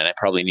clean out and I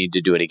probably need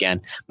to do it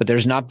again. But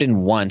there's not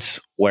been once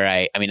where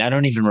I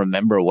don't even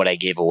remember what I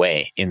gave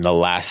away in the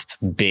last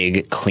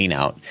big clean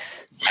out.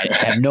 I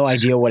have no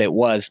idea what it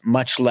was,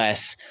 much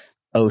less,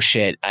 oh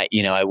shit,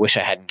 I wish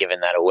I hadn't given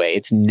that away.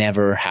 It's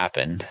never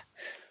happened.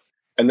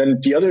 And then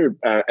the other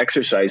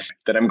exercise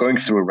that I'm going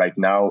through right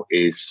now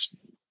is,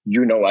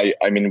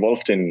 I'm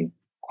involved in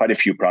quite a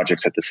few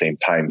projects at the same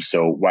time.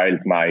 So while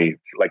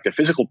the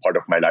physical part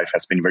of my life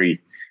has been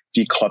very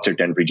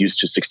decluttered and reduced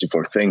to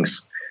 64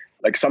 things,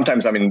 like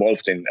sometimes I'm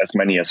involved in as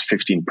many as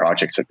 15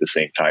 projects at the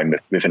same time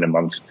within a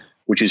month,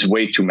 which is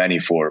way too many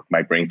for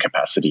my brain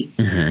capacity.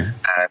 Mm-hmm.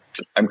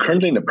 And I'm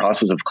currently in the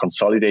process of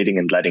consolidating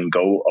and letting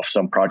go of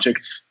some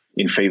projects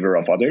in favor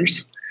of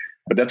others.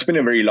 But that's been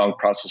a very long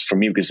process for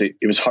me because it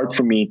was hard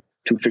for me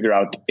to figure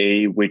out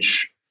A,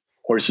 which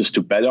horses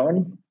to bet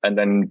on, and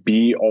then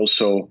B,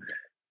 also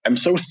I'm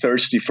so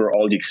thirsty for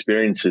all the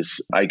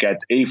experiences I get,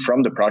 A,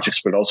 from the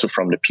projects, but also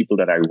from the people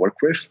that I work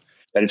with,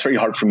 that it's very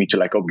hard for me to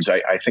let go, because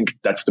I think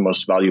that's the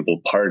most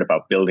valuable part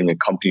about building a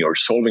company or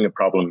solving a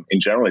problem in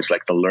general, is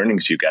like the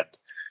learnings you get.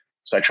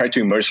 So I try to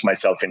immerse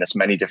myself in as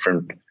many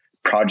different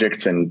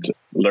projects and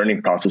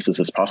learning processes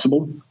as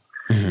possible.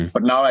 Mm-hmm.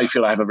 But now I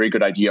feel I have a very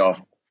good idea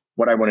of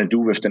what I want to do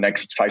with the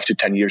next 5 to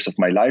 10 years of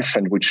my life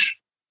and which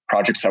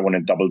projects I want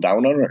to double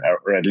down on,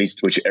 or at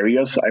least which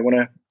areas I want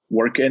to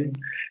work in.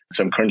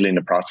 So I'm currently in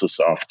the process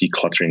of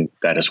decluttering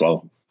that as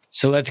well.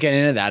 So let's get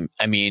into that.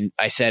 I mean,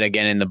 I said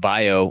again in the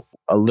bio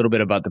a little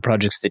bit about the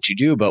projects that you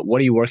do, but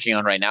what are you working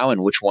on right now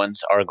and which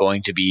ones are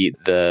going to be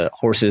the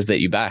horses that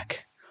you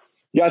back?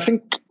 Yeah, I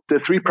think The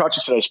three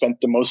projects that I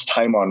spent the most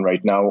time on right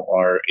now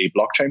are a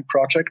blockchain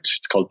project.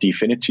 It's called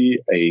DFINITY,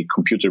 a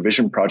computer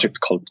vision project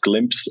called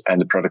Glimpse,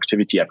 and a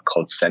productivity app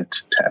called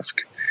ScentTask.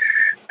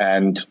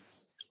 And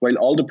while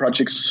all the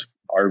projects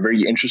are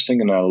very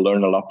interesting and I'll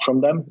learn a lot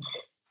from them,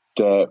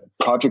 the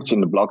projects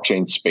in the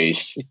blockchain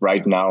space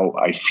right now,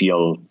 I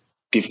feel,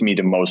 give me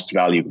the most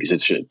value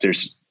because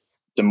there's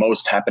the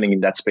most happening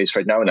in that space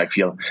right now. And I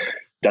feel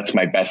that's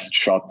my best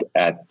shot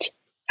at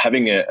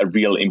having a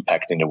real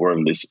impact in the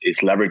world is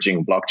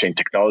leveraging blockchain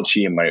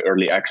technology and my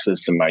early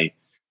access and my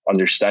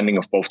understanding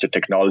of both the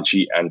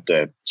technology and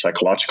the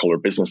psychological or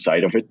business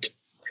side of it,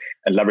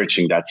 and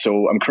leveraging that.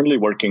 So I'm currently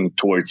working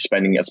towards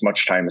spending as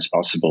much time as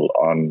possible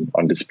on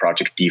this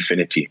project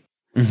DFINITY,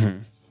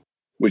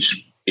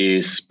 which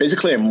is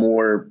basically a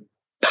more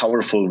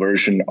powerful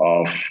version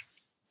of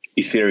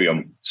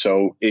Ethereum.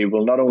 So it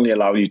will not only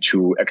allow you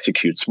to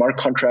execute smart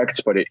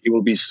contracts, but it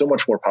will be so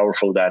much more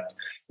powerful that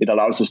it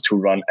allows us to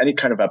run any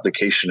kind of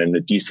application in a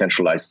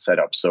decentralized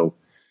setup. So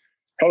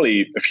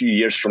probably a few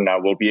years from now,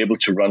 we'll be able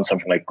to run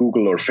something like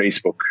Google or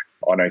Facebook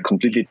on a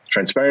completely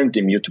transparent,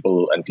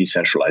 immutable, and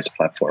decentralized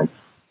platform.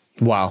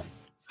 Wow.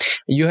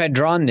 You had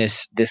drawn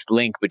this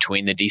link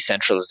between the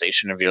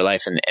decentralization of your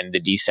life and the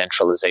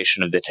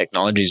decentralization of the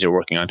technologies you're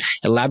working on.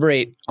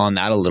 Elaborate on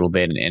that a little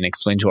bit and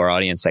explain to our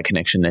audience that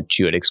connection that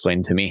you had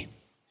explained to me.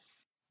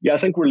 Yeah, I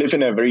think we're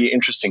living a very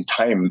interesting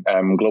time.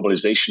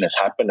 Globalization has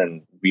happened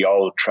and we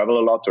all travel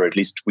a lot, or at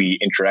least we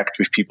interact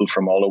with people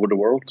from all over the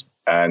world.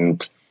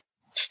 And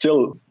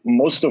still,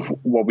 most of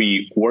what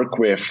we work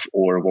with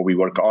or what we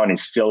work on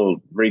is still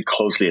very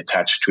closely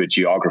attached to a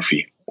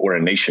geography or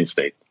a nation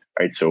state.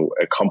 Right, so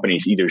a company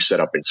is either set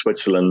up in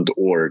Switzerland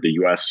or the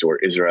US or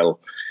Israel.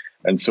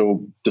 And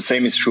so the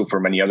same is true for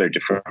many other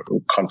different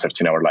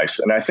concepts in our lives.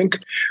 And I think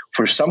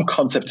for some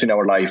concepts in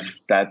our life,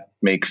 that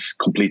makes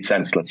complete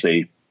sense. Let's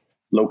say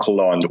local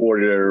law and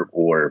order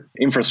or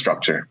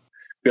infrastructure,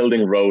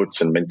 building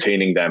roads and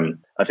maintaining them.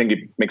 I think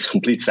it makes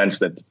complete sense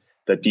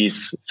that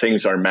these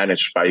things are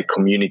managed by a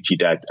community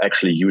that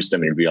actually use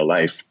them in real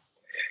life.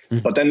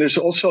 But then there's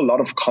also a lot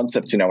of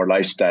concepts in our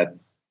lives that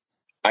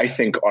I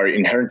think are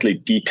inherently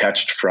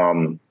detached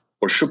from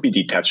or should be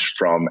detached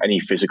from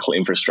any physical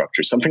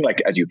infrastructure, something like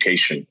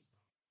education.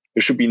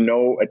 There should be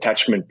no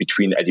attachment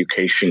between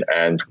education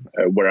and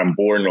where I'm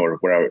born or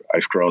where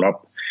I've grown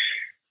up.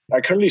 I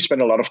currently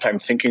spend a lot of time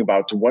thinking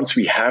about once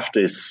we have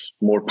this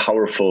more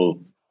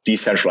powerful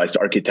decentralized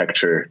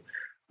architecture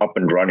up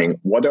and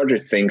running, what are the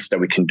things that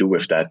we can do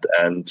with that?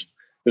 And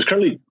there's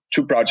currently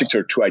two projects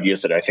or two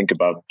ideas that I think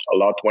about a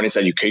lot. One is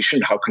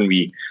education. How can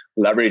we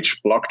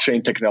leverage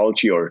blockchain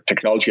technology or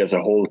technology as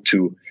a whole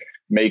to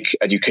make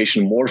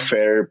education more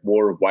fair,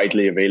 more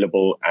widely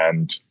available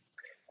and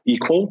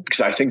equal?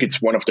 Because I think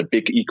it's one of the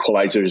big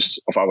equalizers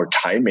of our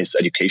time is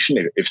education.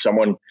 If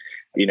someone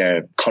in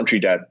a country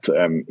that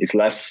is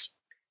less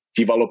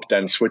developed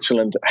than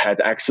Switzerland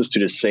had access to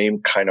the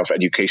same kind of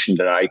education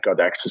that I got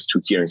access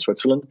to here in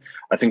Switzerland,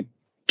 I think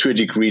to a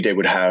degree they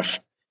would have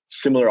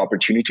similar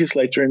opportunities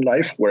later in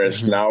life,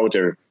 whereas now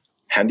they're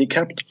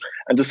handicapped.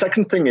 And the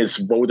second thing is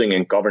voting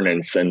and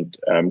governance and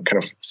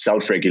kind of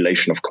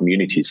self-regulation of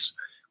communities,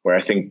 where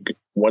I think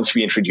once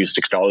we introduce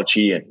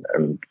technology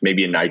and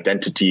maybe an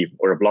identity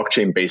or a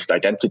blockchain-based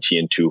identity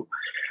into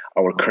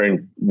our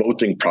current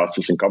voting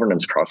process and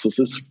governance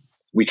processes,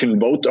 we can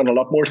vote on a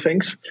lot more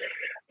things.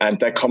 And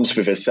that comes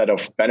with a set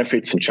of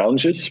benefits and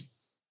challenges.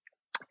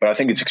 But I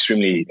think it's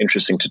extremely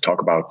interesting to talk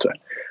about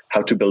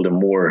how to build a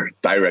more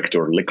direct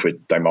or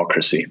liquid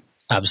democracy.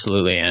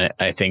 Absolutely. And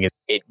I think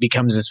it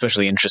becomes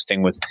especially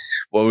interesting with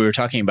what we were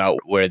talking about,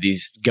 where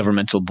these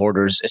governmental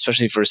borders,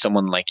 especially for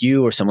someone like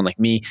you or someone like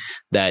me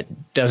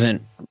that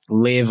doesn't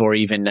live or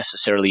even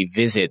necessarily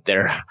visit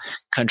their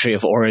country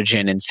of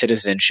origin and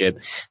citizenship,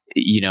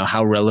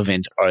 how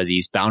relevant are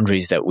these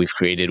boundaries that we've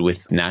created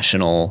with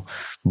national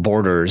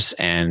borders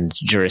and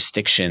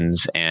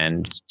jurisdictions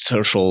and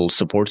social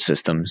support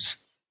systems?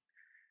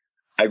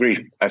 I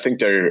agree. I think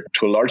they're,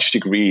 to a large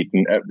degree,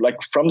 like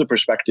from the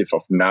perspective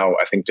of now,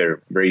 I think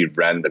they're very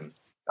random.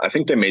 I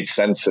think they made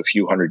sense a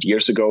few hundred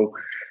years ago,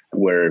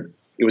 where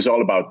it was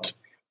all about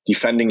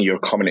defending your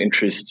common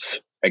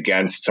interests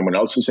against someone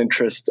else's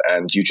interests.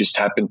 And you just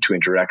happened to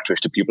interact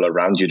with the people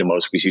around you the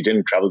most because you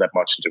didn't travel that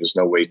much. There was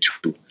no way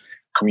to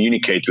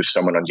communicate with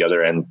someone on the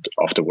other end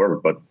of the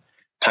world. But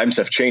times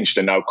have changed,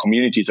 and now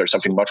communities are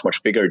something much,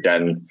 much bigger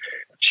than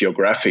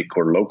geographic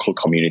or local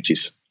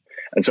communities.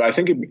 And so I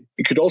think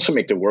it could also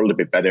make the world a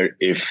bit better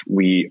if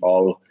we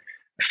all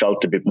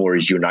felt a bit more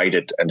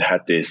united and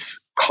had this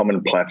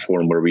common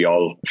platform where we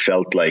all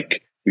felt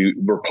like we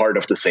were part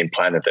of the same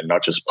planet and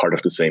not just part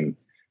of the same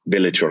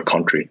village or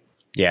country.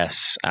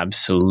 Yes,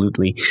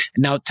 absolutely.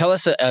 Now, tell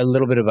us a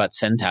little bit about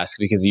ScentTask,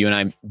 because you and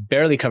I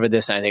barely covered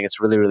this, and I think it's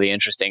really, really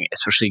interesting,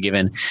 especially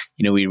given,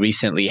 we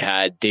recently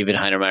had David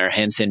Heinemeier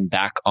Hansen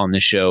back on the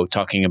show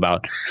talking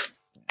about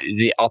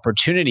the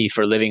opportunity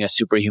for living a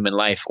superhuman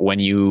life when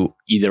you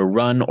either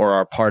run or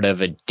are part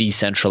of a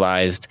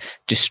decentralized,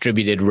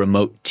 distributed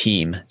remote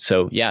team.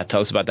 So yeah,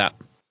 tell us about that.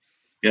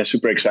 Yeah,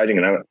 super exciting.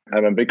 And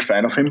I'm a big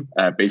fan of him.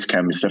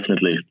 Basecamp is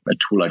definitely a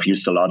tool I've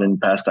used a lot in the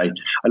past. I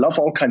love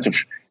all kinds of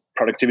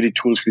productivity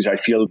tools because I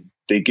feel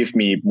they give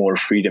me more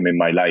freedom in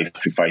my life.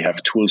 If I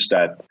have tools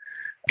that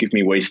give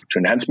me ways to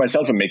enhance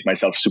myself and make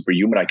myself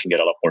superhuman, I can get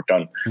a lot more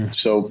done.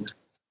 So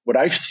what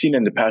I've seen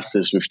in the past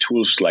is with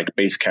tools like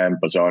Basecamp,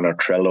 Asana,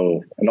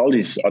 Trello, and all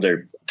these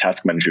other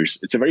task managers,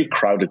 it's a very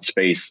crowded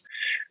space.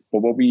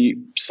 But what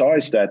we saw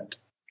is that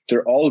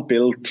they're all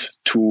built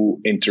to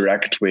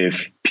interact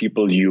with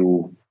people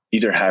you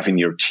either have in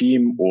your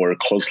team or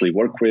closely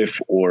work with,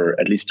 or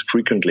at least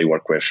frequently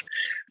work with.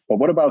 But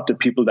what about the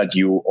people that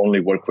you only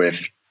work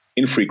with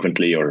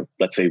infrequently, or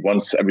let's say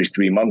once every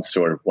 3 months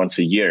or once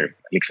a year?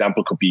 An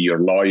example could be your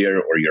lawyer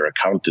or your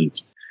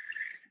accountant.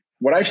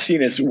 What I've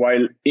seen is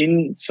while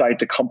inside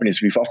the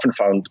companies, we've often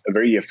found a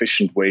very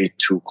efficient way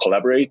to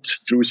collaborate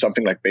through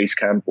something like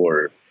Basecamp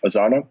or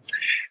Asana.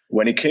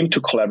 When it came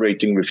to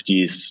collaborating with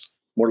these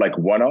more like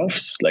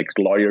one-offs, like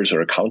lawyers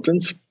or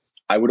accountants,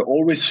 I would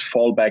always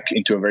fall back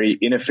into a very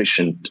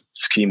inefficient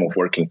scheme of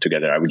working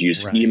together. I would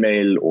use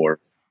email or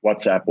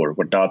WhatsApp or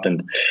whatnot.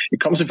 And it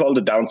comes with all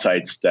the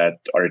downsides that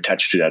are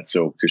attached to that.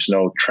 So there's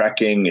no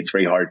tracking. It's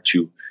very hard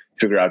to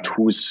figure out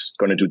who's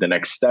going to do the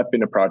next step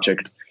in a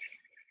project.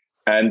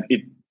 And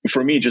it,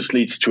 for me, just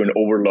leads to an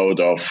overload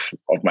of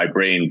my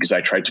brain because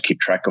I try to keep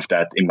track of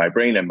that in my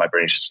brain, and my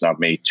brain is just not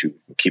made to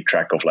keep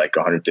track of like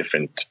 100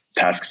 different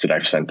tasks that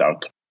I've sent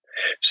out.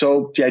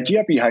 So the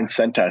idea behind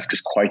SendTask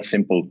is quite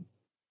simple,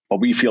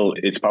 but we feel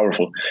it's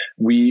powerful.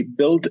 We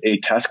build a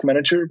task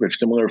manager with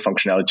similar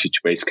functionality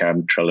to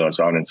Basecamp, Trello,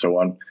 Asana, and so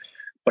on,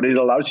 but it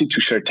allows you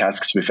to share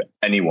tasks with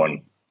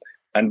anyone.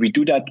 And we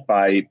do that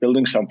by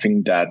building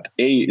something that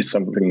is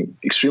something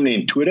extremely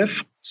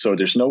intuitive. So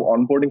there's no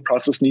onboarding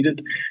process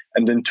needed.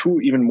 And then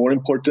 2, even more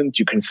important,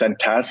 you can send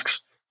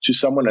tasks to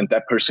someone and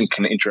that person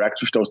can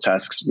interact with those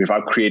tasks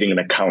without creating an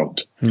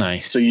account.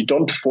 Nice. So you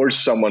don't force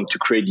someone to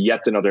create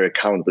yet another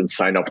account and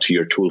sign up to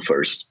your tool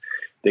first.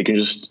 They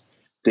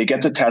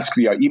get the task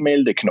via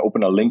email. They can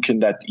open a link in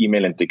that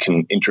email and they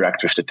can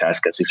interact with the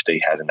task as if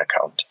they had an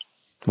account.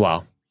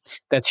 Wow.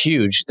 That's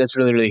huge. That's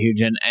really, really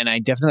huge. And I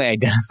definitely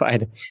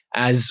identified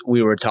as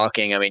we were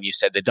talking. I mean, you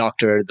said the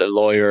doctor, the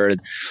lawyer,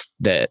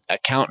 the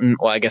accountant.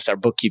 Well, I guess our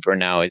bookkeeper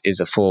now is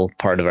a full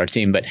part of our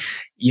team. But,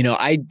 you know,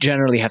 I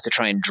generally have to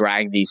try and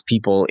drag these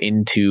people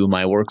into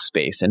my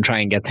workspace and try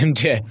and get them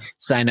to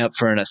sign up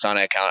for an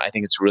Asana account. I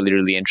think it's really,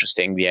 really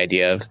interesting, the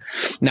idea of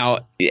now,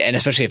 and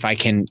especially if I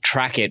can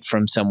track it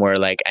from somewhere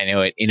like I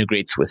know it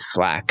integrates with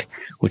Slack,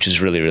 which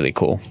is really, really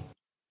cool.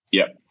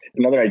 Yeah.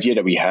 Another idea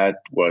that we had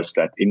was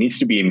that it needs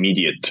to be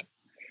immediate.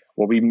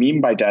 What we mean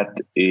by that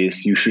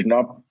is you should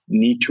not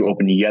need to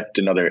open yet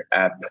another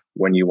app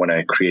when you want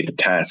to create a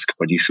task,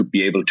 but you should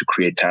be able to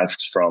create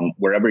tasks from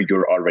wherever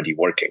you're already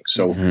working.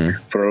 So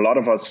for a lot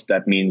of us,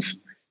 that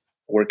means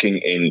working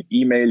in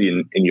email,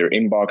 in your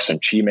inbox on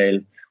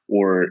Gmail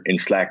or in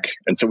Slack.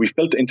 And so we've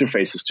built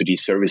interfaces to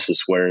these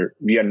services where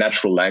via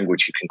natural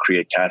language, you can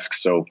create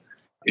tasks. So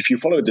if you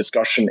follow a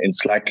discussion in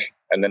Slack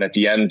and then at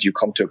the end you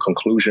come to a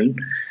conclusion,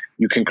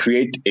 you can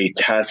create a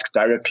task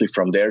directly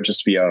from there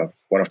just via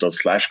one of those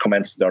slash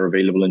commands that are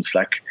available in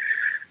Slack.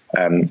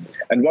 And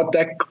what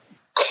that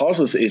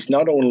causes is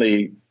not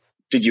only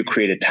did you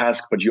create a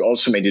task, but you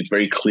also made it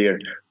very clear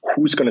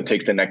who's going to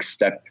take the next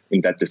step in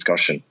that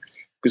discussion.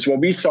 Because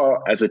what we saw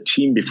as a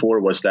team before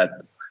was that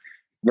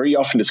very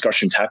often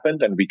discussions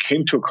happened and we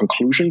came to a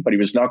conclusion, but it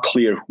was not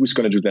clear who's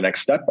going to do the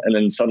next step. And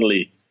then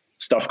suddenly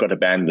stuff got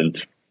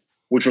abandoned,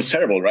 which was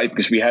terrible, right?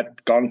 Because we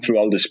had gone through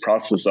all this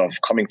process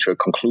of coming to a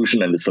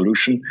conclusion and a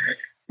solution,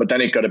 but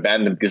then it got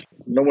abandoned because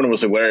no one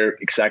was aware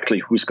exactly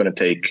who's going to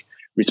take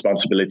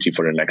responsibility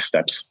for the next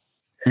steps.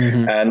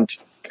 And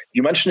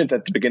you mentioned it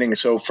at the beginning.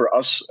 So for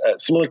us,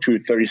 similar to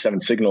 37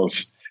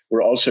 Signals,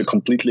 we're also a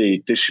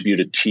completely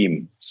distributed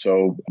team.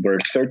 So we're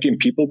 13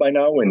 people by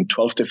now in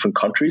 12 different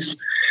countries.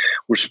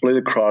 We're split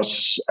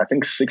across, I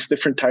think, 6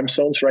 different time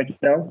zones right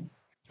now.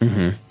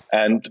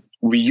 And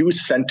we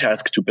use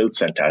SendTask to build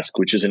SendTask,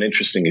 which is an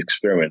interesting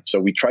experiment. So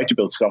we try to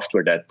build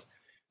software that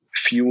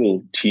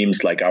fuel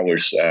teams like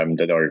ours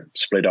that are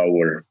split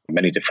over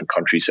many different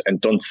countries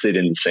and don't sit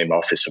in the same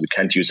office. So we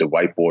can't use a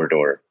whiteboard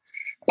or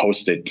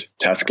post-it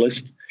task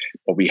list,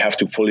 but we have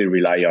to fully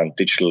rely on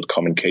digital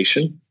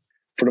communication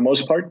for the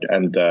most part.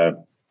 And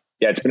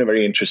yeah, it's been a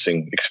very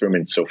interesting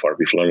experiment so far.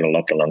 We've learned a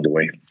lot along the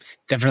way.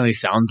 Definitely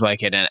sounds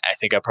like it. And I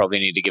think I probably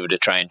need to give it a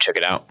try and check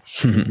it out.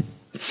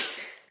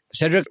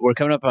 Cédric, we're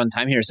coming up on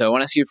time here. So I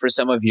want to ask you for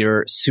some of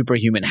your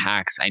superhuman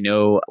hacks. I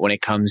know when it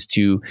comes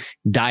to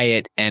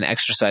diet and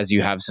exercise,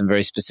 you have some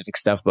very specific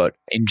stuff, but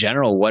in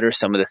general, what are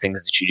some of the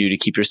things that you do to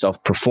keep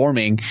yourself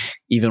performing,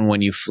 even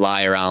when you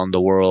fly around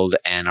the world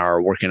and are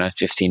working on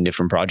 15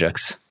 different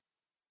projects?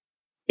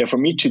 Yeah, for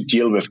me to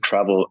deal with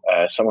travel,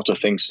 some of the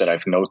things that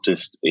I've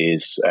noticed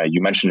is,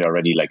 you mentioned it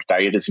already, like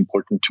diet is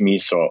important to me.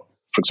 So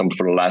for example,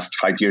 for the last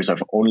 5 years,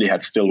 I've only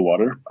had still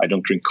water. I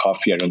don't drink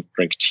coffee. I don't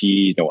drink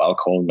tea, no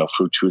alcohol, no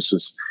fruit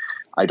juices.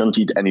 I don't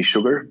eat any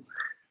sugar.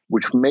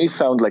 which may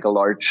sound like a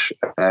large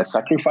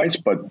sacrifice,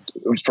 but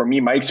for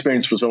me, my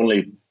experience was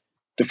only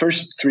the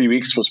first 3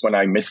 weeks was when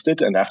I missed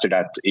it. And after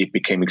that, it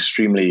became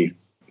extremely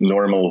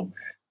normal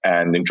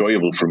and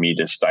enjoyable for me,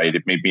 this diet.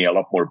 It made me a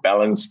lot more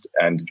balanced,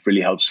 and it really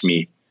helps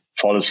me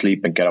fall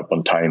asleep and get up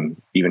on time,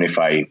 even if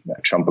I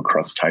jump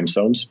across time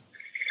zones.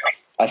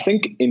 I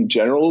think in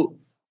general,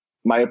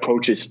 my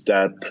approach is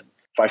that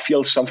if I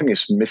feel something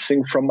is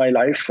missing from my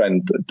life,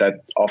 and that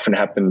often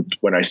happened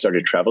when I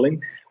started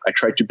traveling, I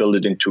try to build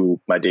it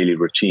into my daily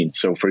routine.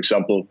 So for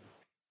example,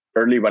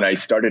 early when I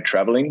started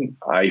traveling,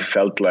 I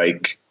felt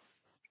like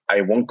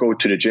I won't go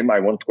to the gym.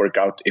 I won't work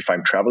out if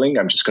I'm traveling.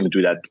 I'm just going to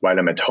do that while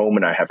I'm at home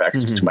and I have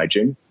access to my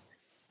gym.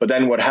 But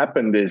then what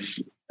happened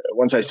is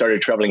once I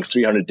started traveling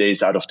 300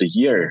 days out of the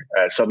year,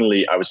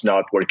 suddenly I was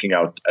not working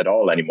out at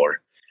all anymore.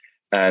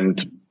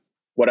 And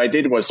what I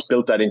did was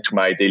build that into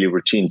my daily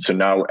routine. So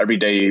now every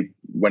day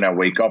when I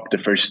wake up, the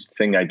first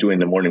thing I do in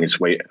the morning is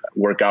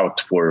work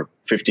out for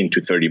 15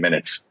 to 30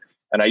 minutes.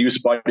 And I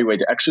use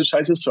bodyweight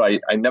exercises. So I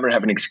never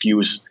have an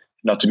excuse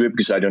not to do it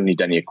because I don't need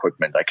any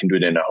equipment. I can do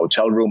it in a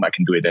hotel room. I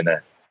can do it in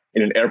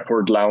an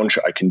airport lounge.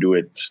 I can do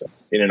it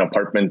in an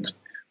apartment,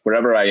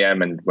 wherever I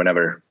am and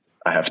whenever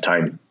I have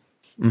time.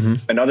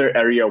 Another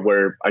area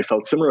where I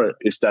felt similar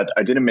is that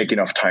I didn't make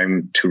enough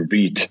time to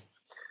read,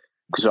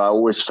 because I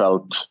always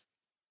felt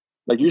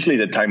like usually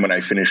the time when I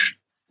finish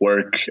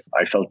work,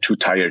 I felt too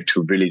tired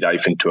to really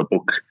dive into a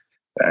book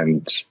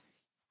and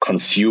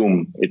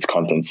consume its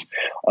contents.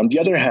 On the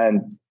other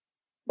hand,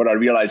 what I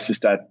realized is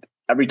that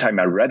every time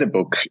I read a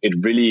book, it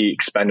really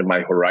expanded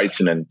my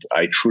horizon, and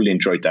I truly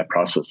enjoyed that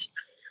process.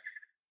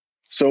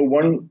 So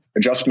one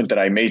adjustment that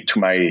I made to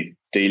my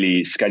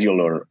daily schedule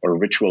or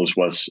rituals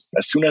was,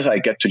 as soon as I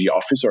get to the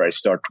office or I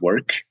start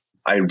work,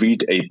 I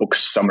read a book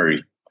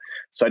summary.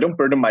 So I don't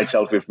burden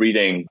myself with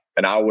reading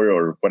an hour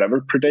or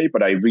whatever per day,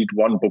 but I read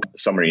one book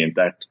summary, and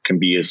that can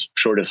be as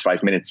short as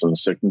 5 minutes on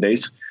certain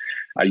days.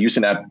 I use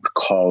an app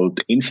called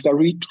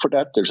InstaRead for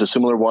that. There's a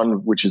similar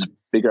one, which is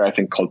bigger, I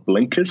think, called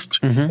Blinkist.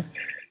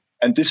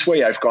 And this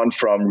way I've gone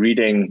from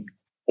reading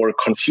or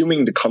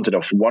consuming the content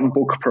of one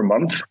book per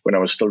month when I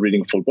was still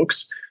reading full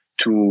books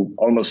to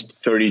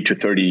almost 30 to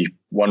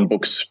 31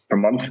 books per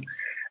month.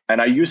 And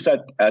I use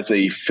that as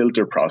a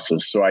filter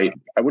process. So I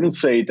wouldn't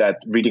say that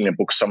reading a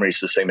book summary is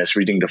the same as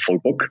reading the full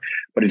book,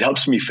 but it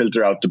helps me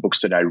filter out the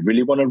books that I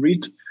really want to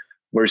read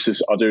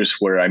versus others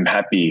where I'm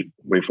happy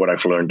with what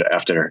I've learned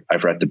after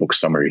I've read the book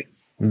summary.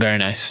 Very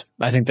nice.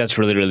 I think that's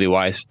really, really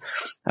wise.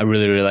 I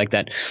really, really like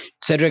that.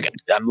 Cédric,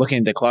 I'm looking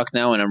at the clock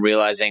now and I'm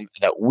realizing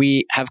that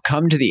we have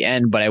come to the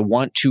end, but I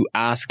want to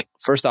ask,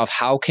 first off,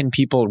 how can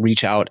people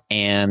reach out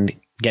and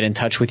get in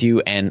touch with you,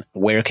 and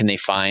where can they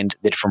find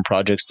the different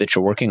projects that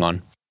you're working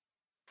on?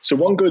 So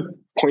one good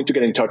point to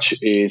get in touch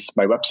is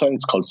my website.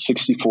 It's called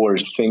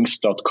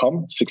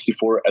 64things.com,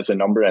 64 as a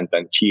number and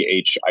then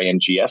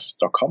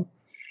things.com.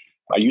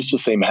 I use the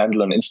same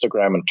handle on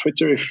Instagram and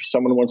Twitter if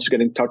someone wants to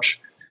get in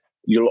touch.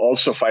 You'll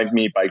also find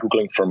me by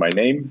Googling for my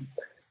name.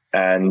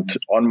 And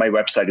on my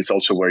website is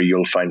also where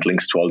you'll find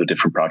links to all the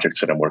different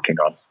projects that I'm working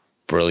on.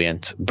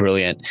 Brilliant.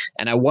 Brilliant.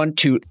 And I want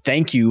to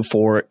thank you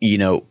for,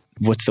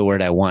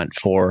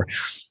 for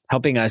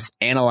helping us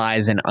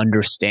analyze and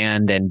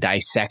understand and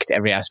dissect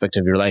every aspect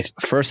of your life.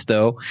 First,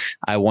 though,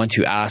 I want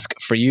to ask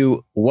for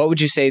you, what would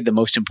you say the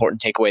most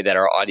important takeaway that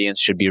our audience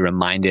should be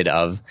reminded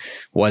of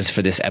was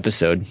for this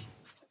episode?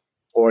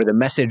 Or the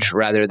message,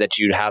 rather, that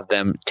you'd have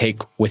them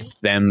take with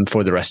them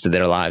for the rest of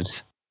their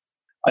lives?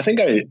 I think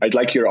I'd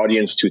like your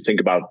audience to think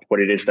about what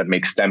it is that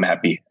makes them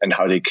happy and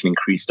how they can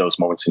increase those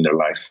moments in their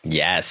life.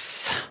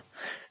 Yes.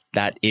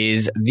 That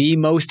is the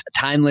most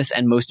timeless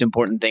and most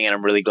important thing. And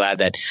I'm really glad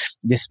that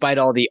despite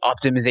all the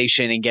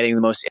optimization and getting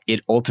the most, it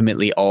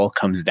ultimately all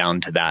comes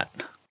down to that.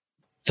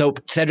 So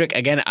Cédric,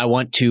 again, I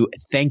want to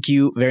thank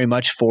you very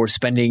much for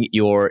spending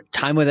your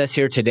time with us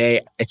here today.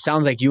 It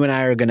sounds like you and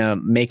I are going to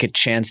make a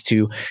chance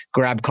to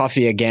grab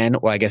coffee again,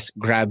 or I guess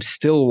grab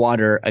still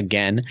water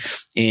again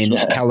in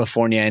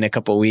California in a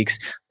couple of weeks.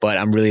 But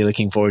I'm really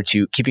looking forward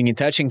to keeping in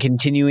touch and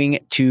continuing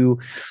to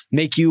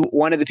make you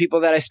one of the people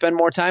that I spend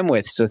more time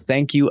with. So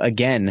thank you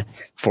again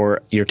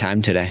for your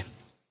time today.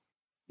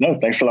 No,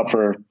 thanks a lot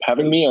for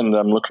having me, and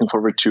I'm looking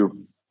forward to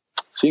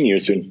seeing you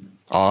soon.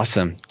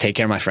 Awesome. Take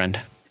care, my friend.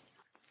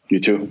 You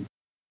too.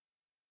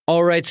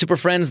 All right, super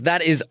friends,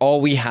 that is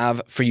all we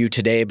have for you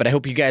today. But I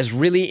hope you guys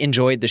really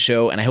enjoyed the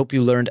show, and I hope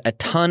you learned a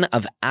ton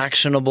of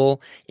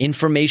actionable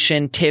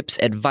information, tips,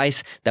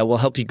 advice that will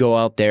help you go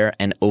out there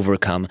and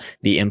overcome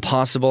the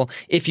impossible.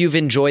 If you've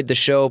enjoyed the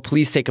show,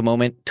 please take a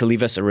moment to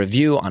leave us a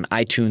review on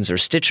iTunes or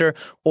Stitcher,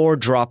 or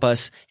drop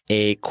us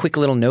a quick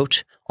little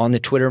note on the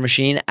Twitter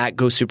machine at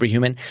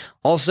GoSuperhuman.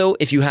 Also,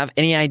 if you have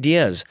any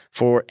ideas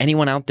for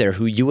anyone out there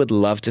who you would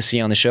love to see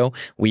on the show,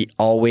 we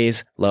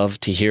always love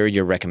to hear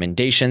your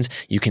recommendations.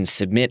 You can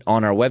submit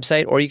on our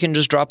website, or you can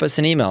just drop us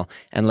an email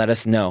and let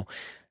us know.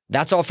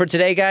 That's all for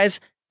today, guys.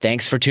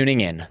 Thanks for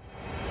tuning in.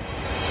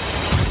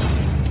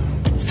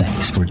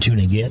 Thanks for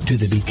tuning in to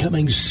the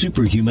Becoming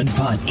Superhuman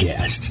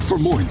podcast. For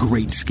more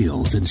great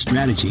skills and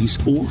strategies,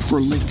 or for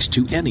links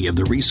to any of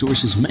the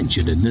resources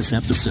mentioned in this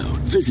episode,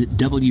 visit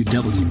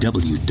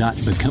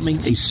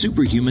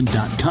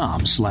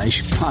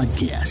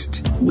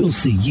www.becomingasuperhuman.com/podcast. We'll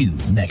see you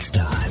next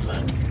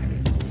time.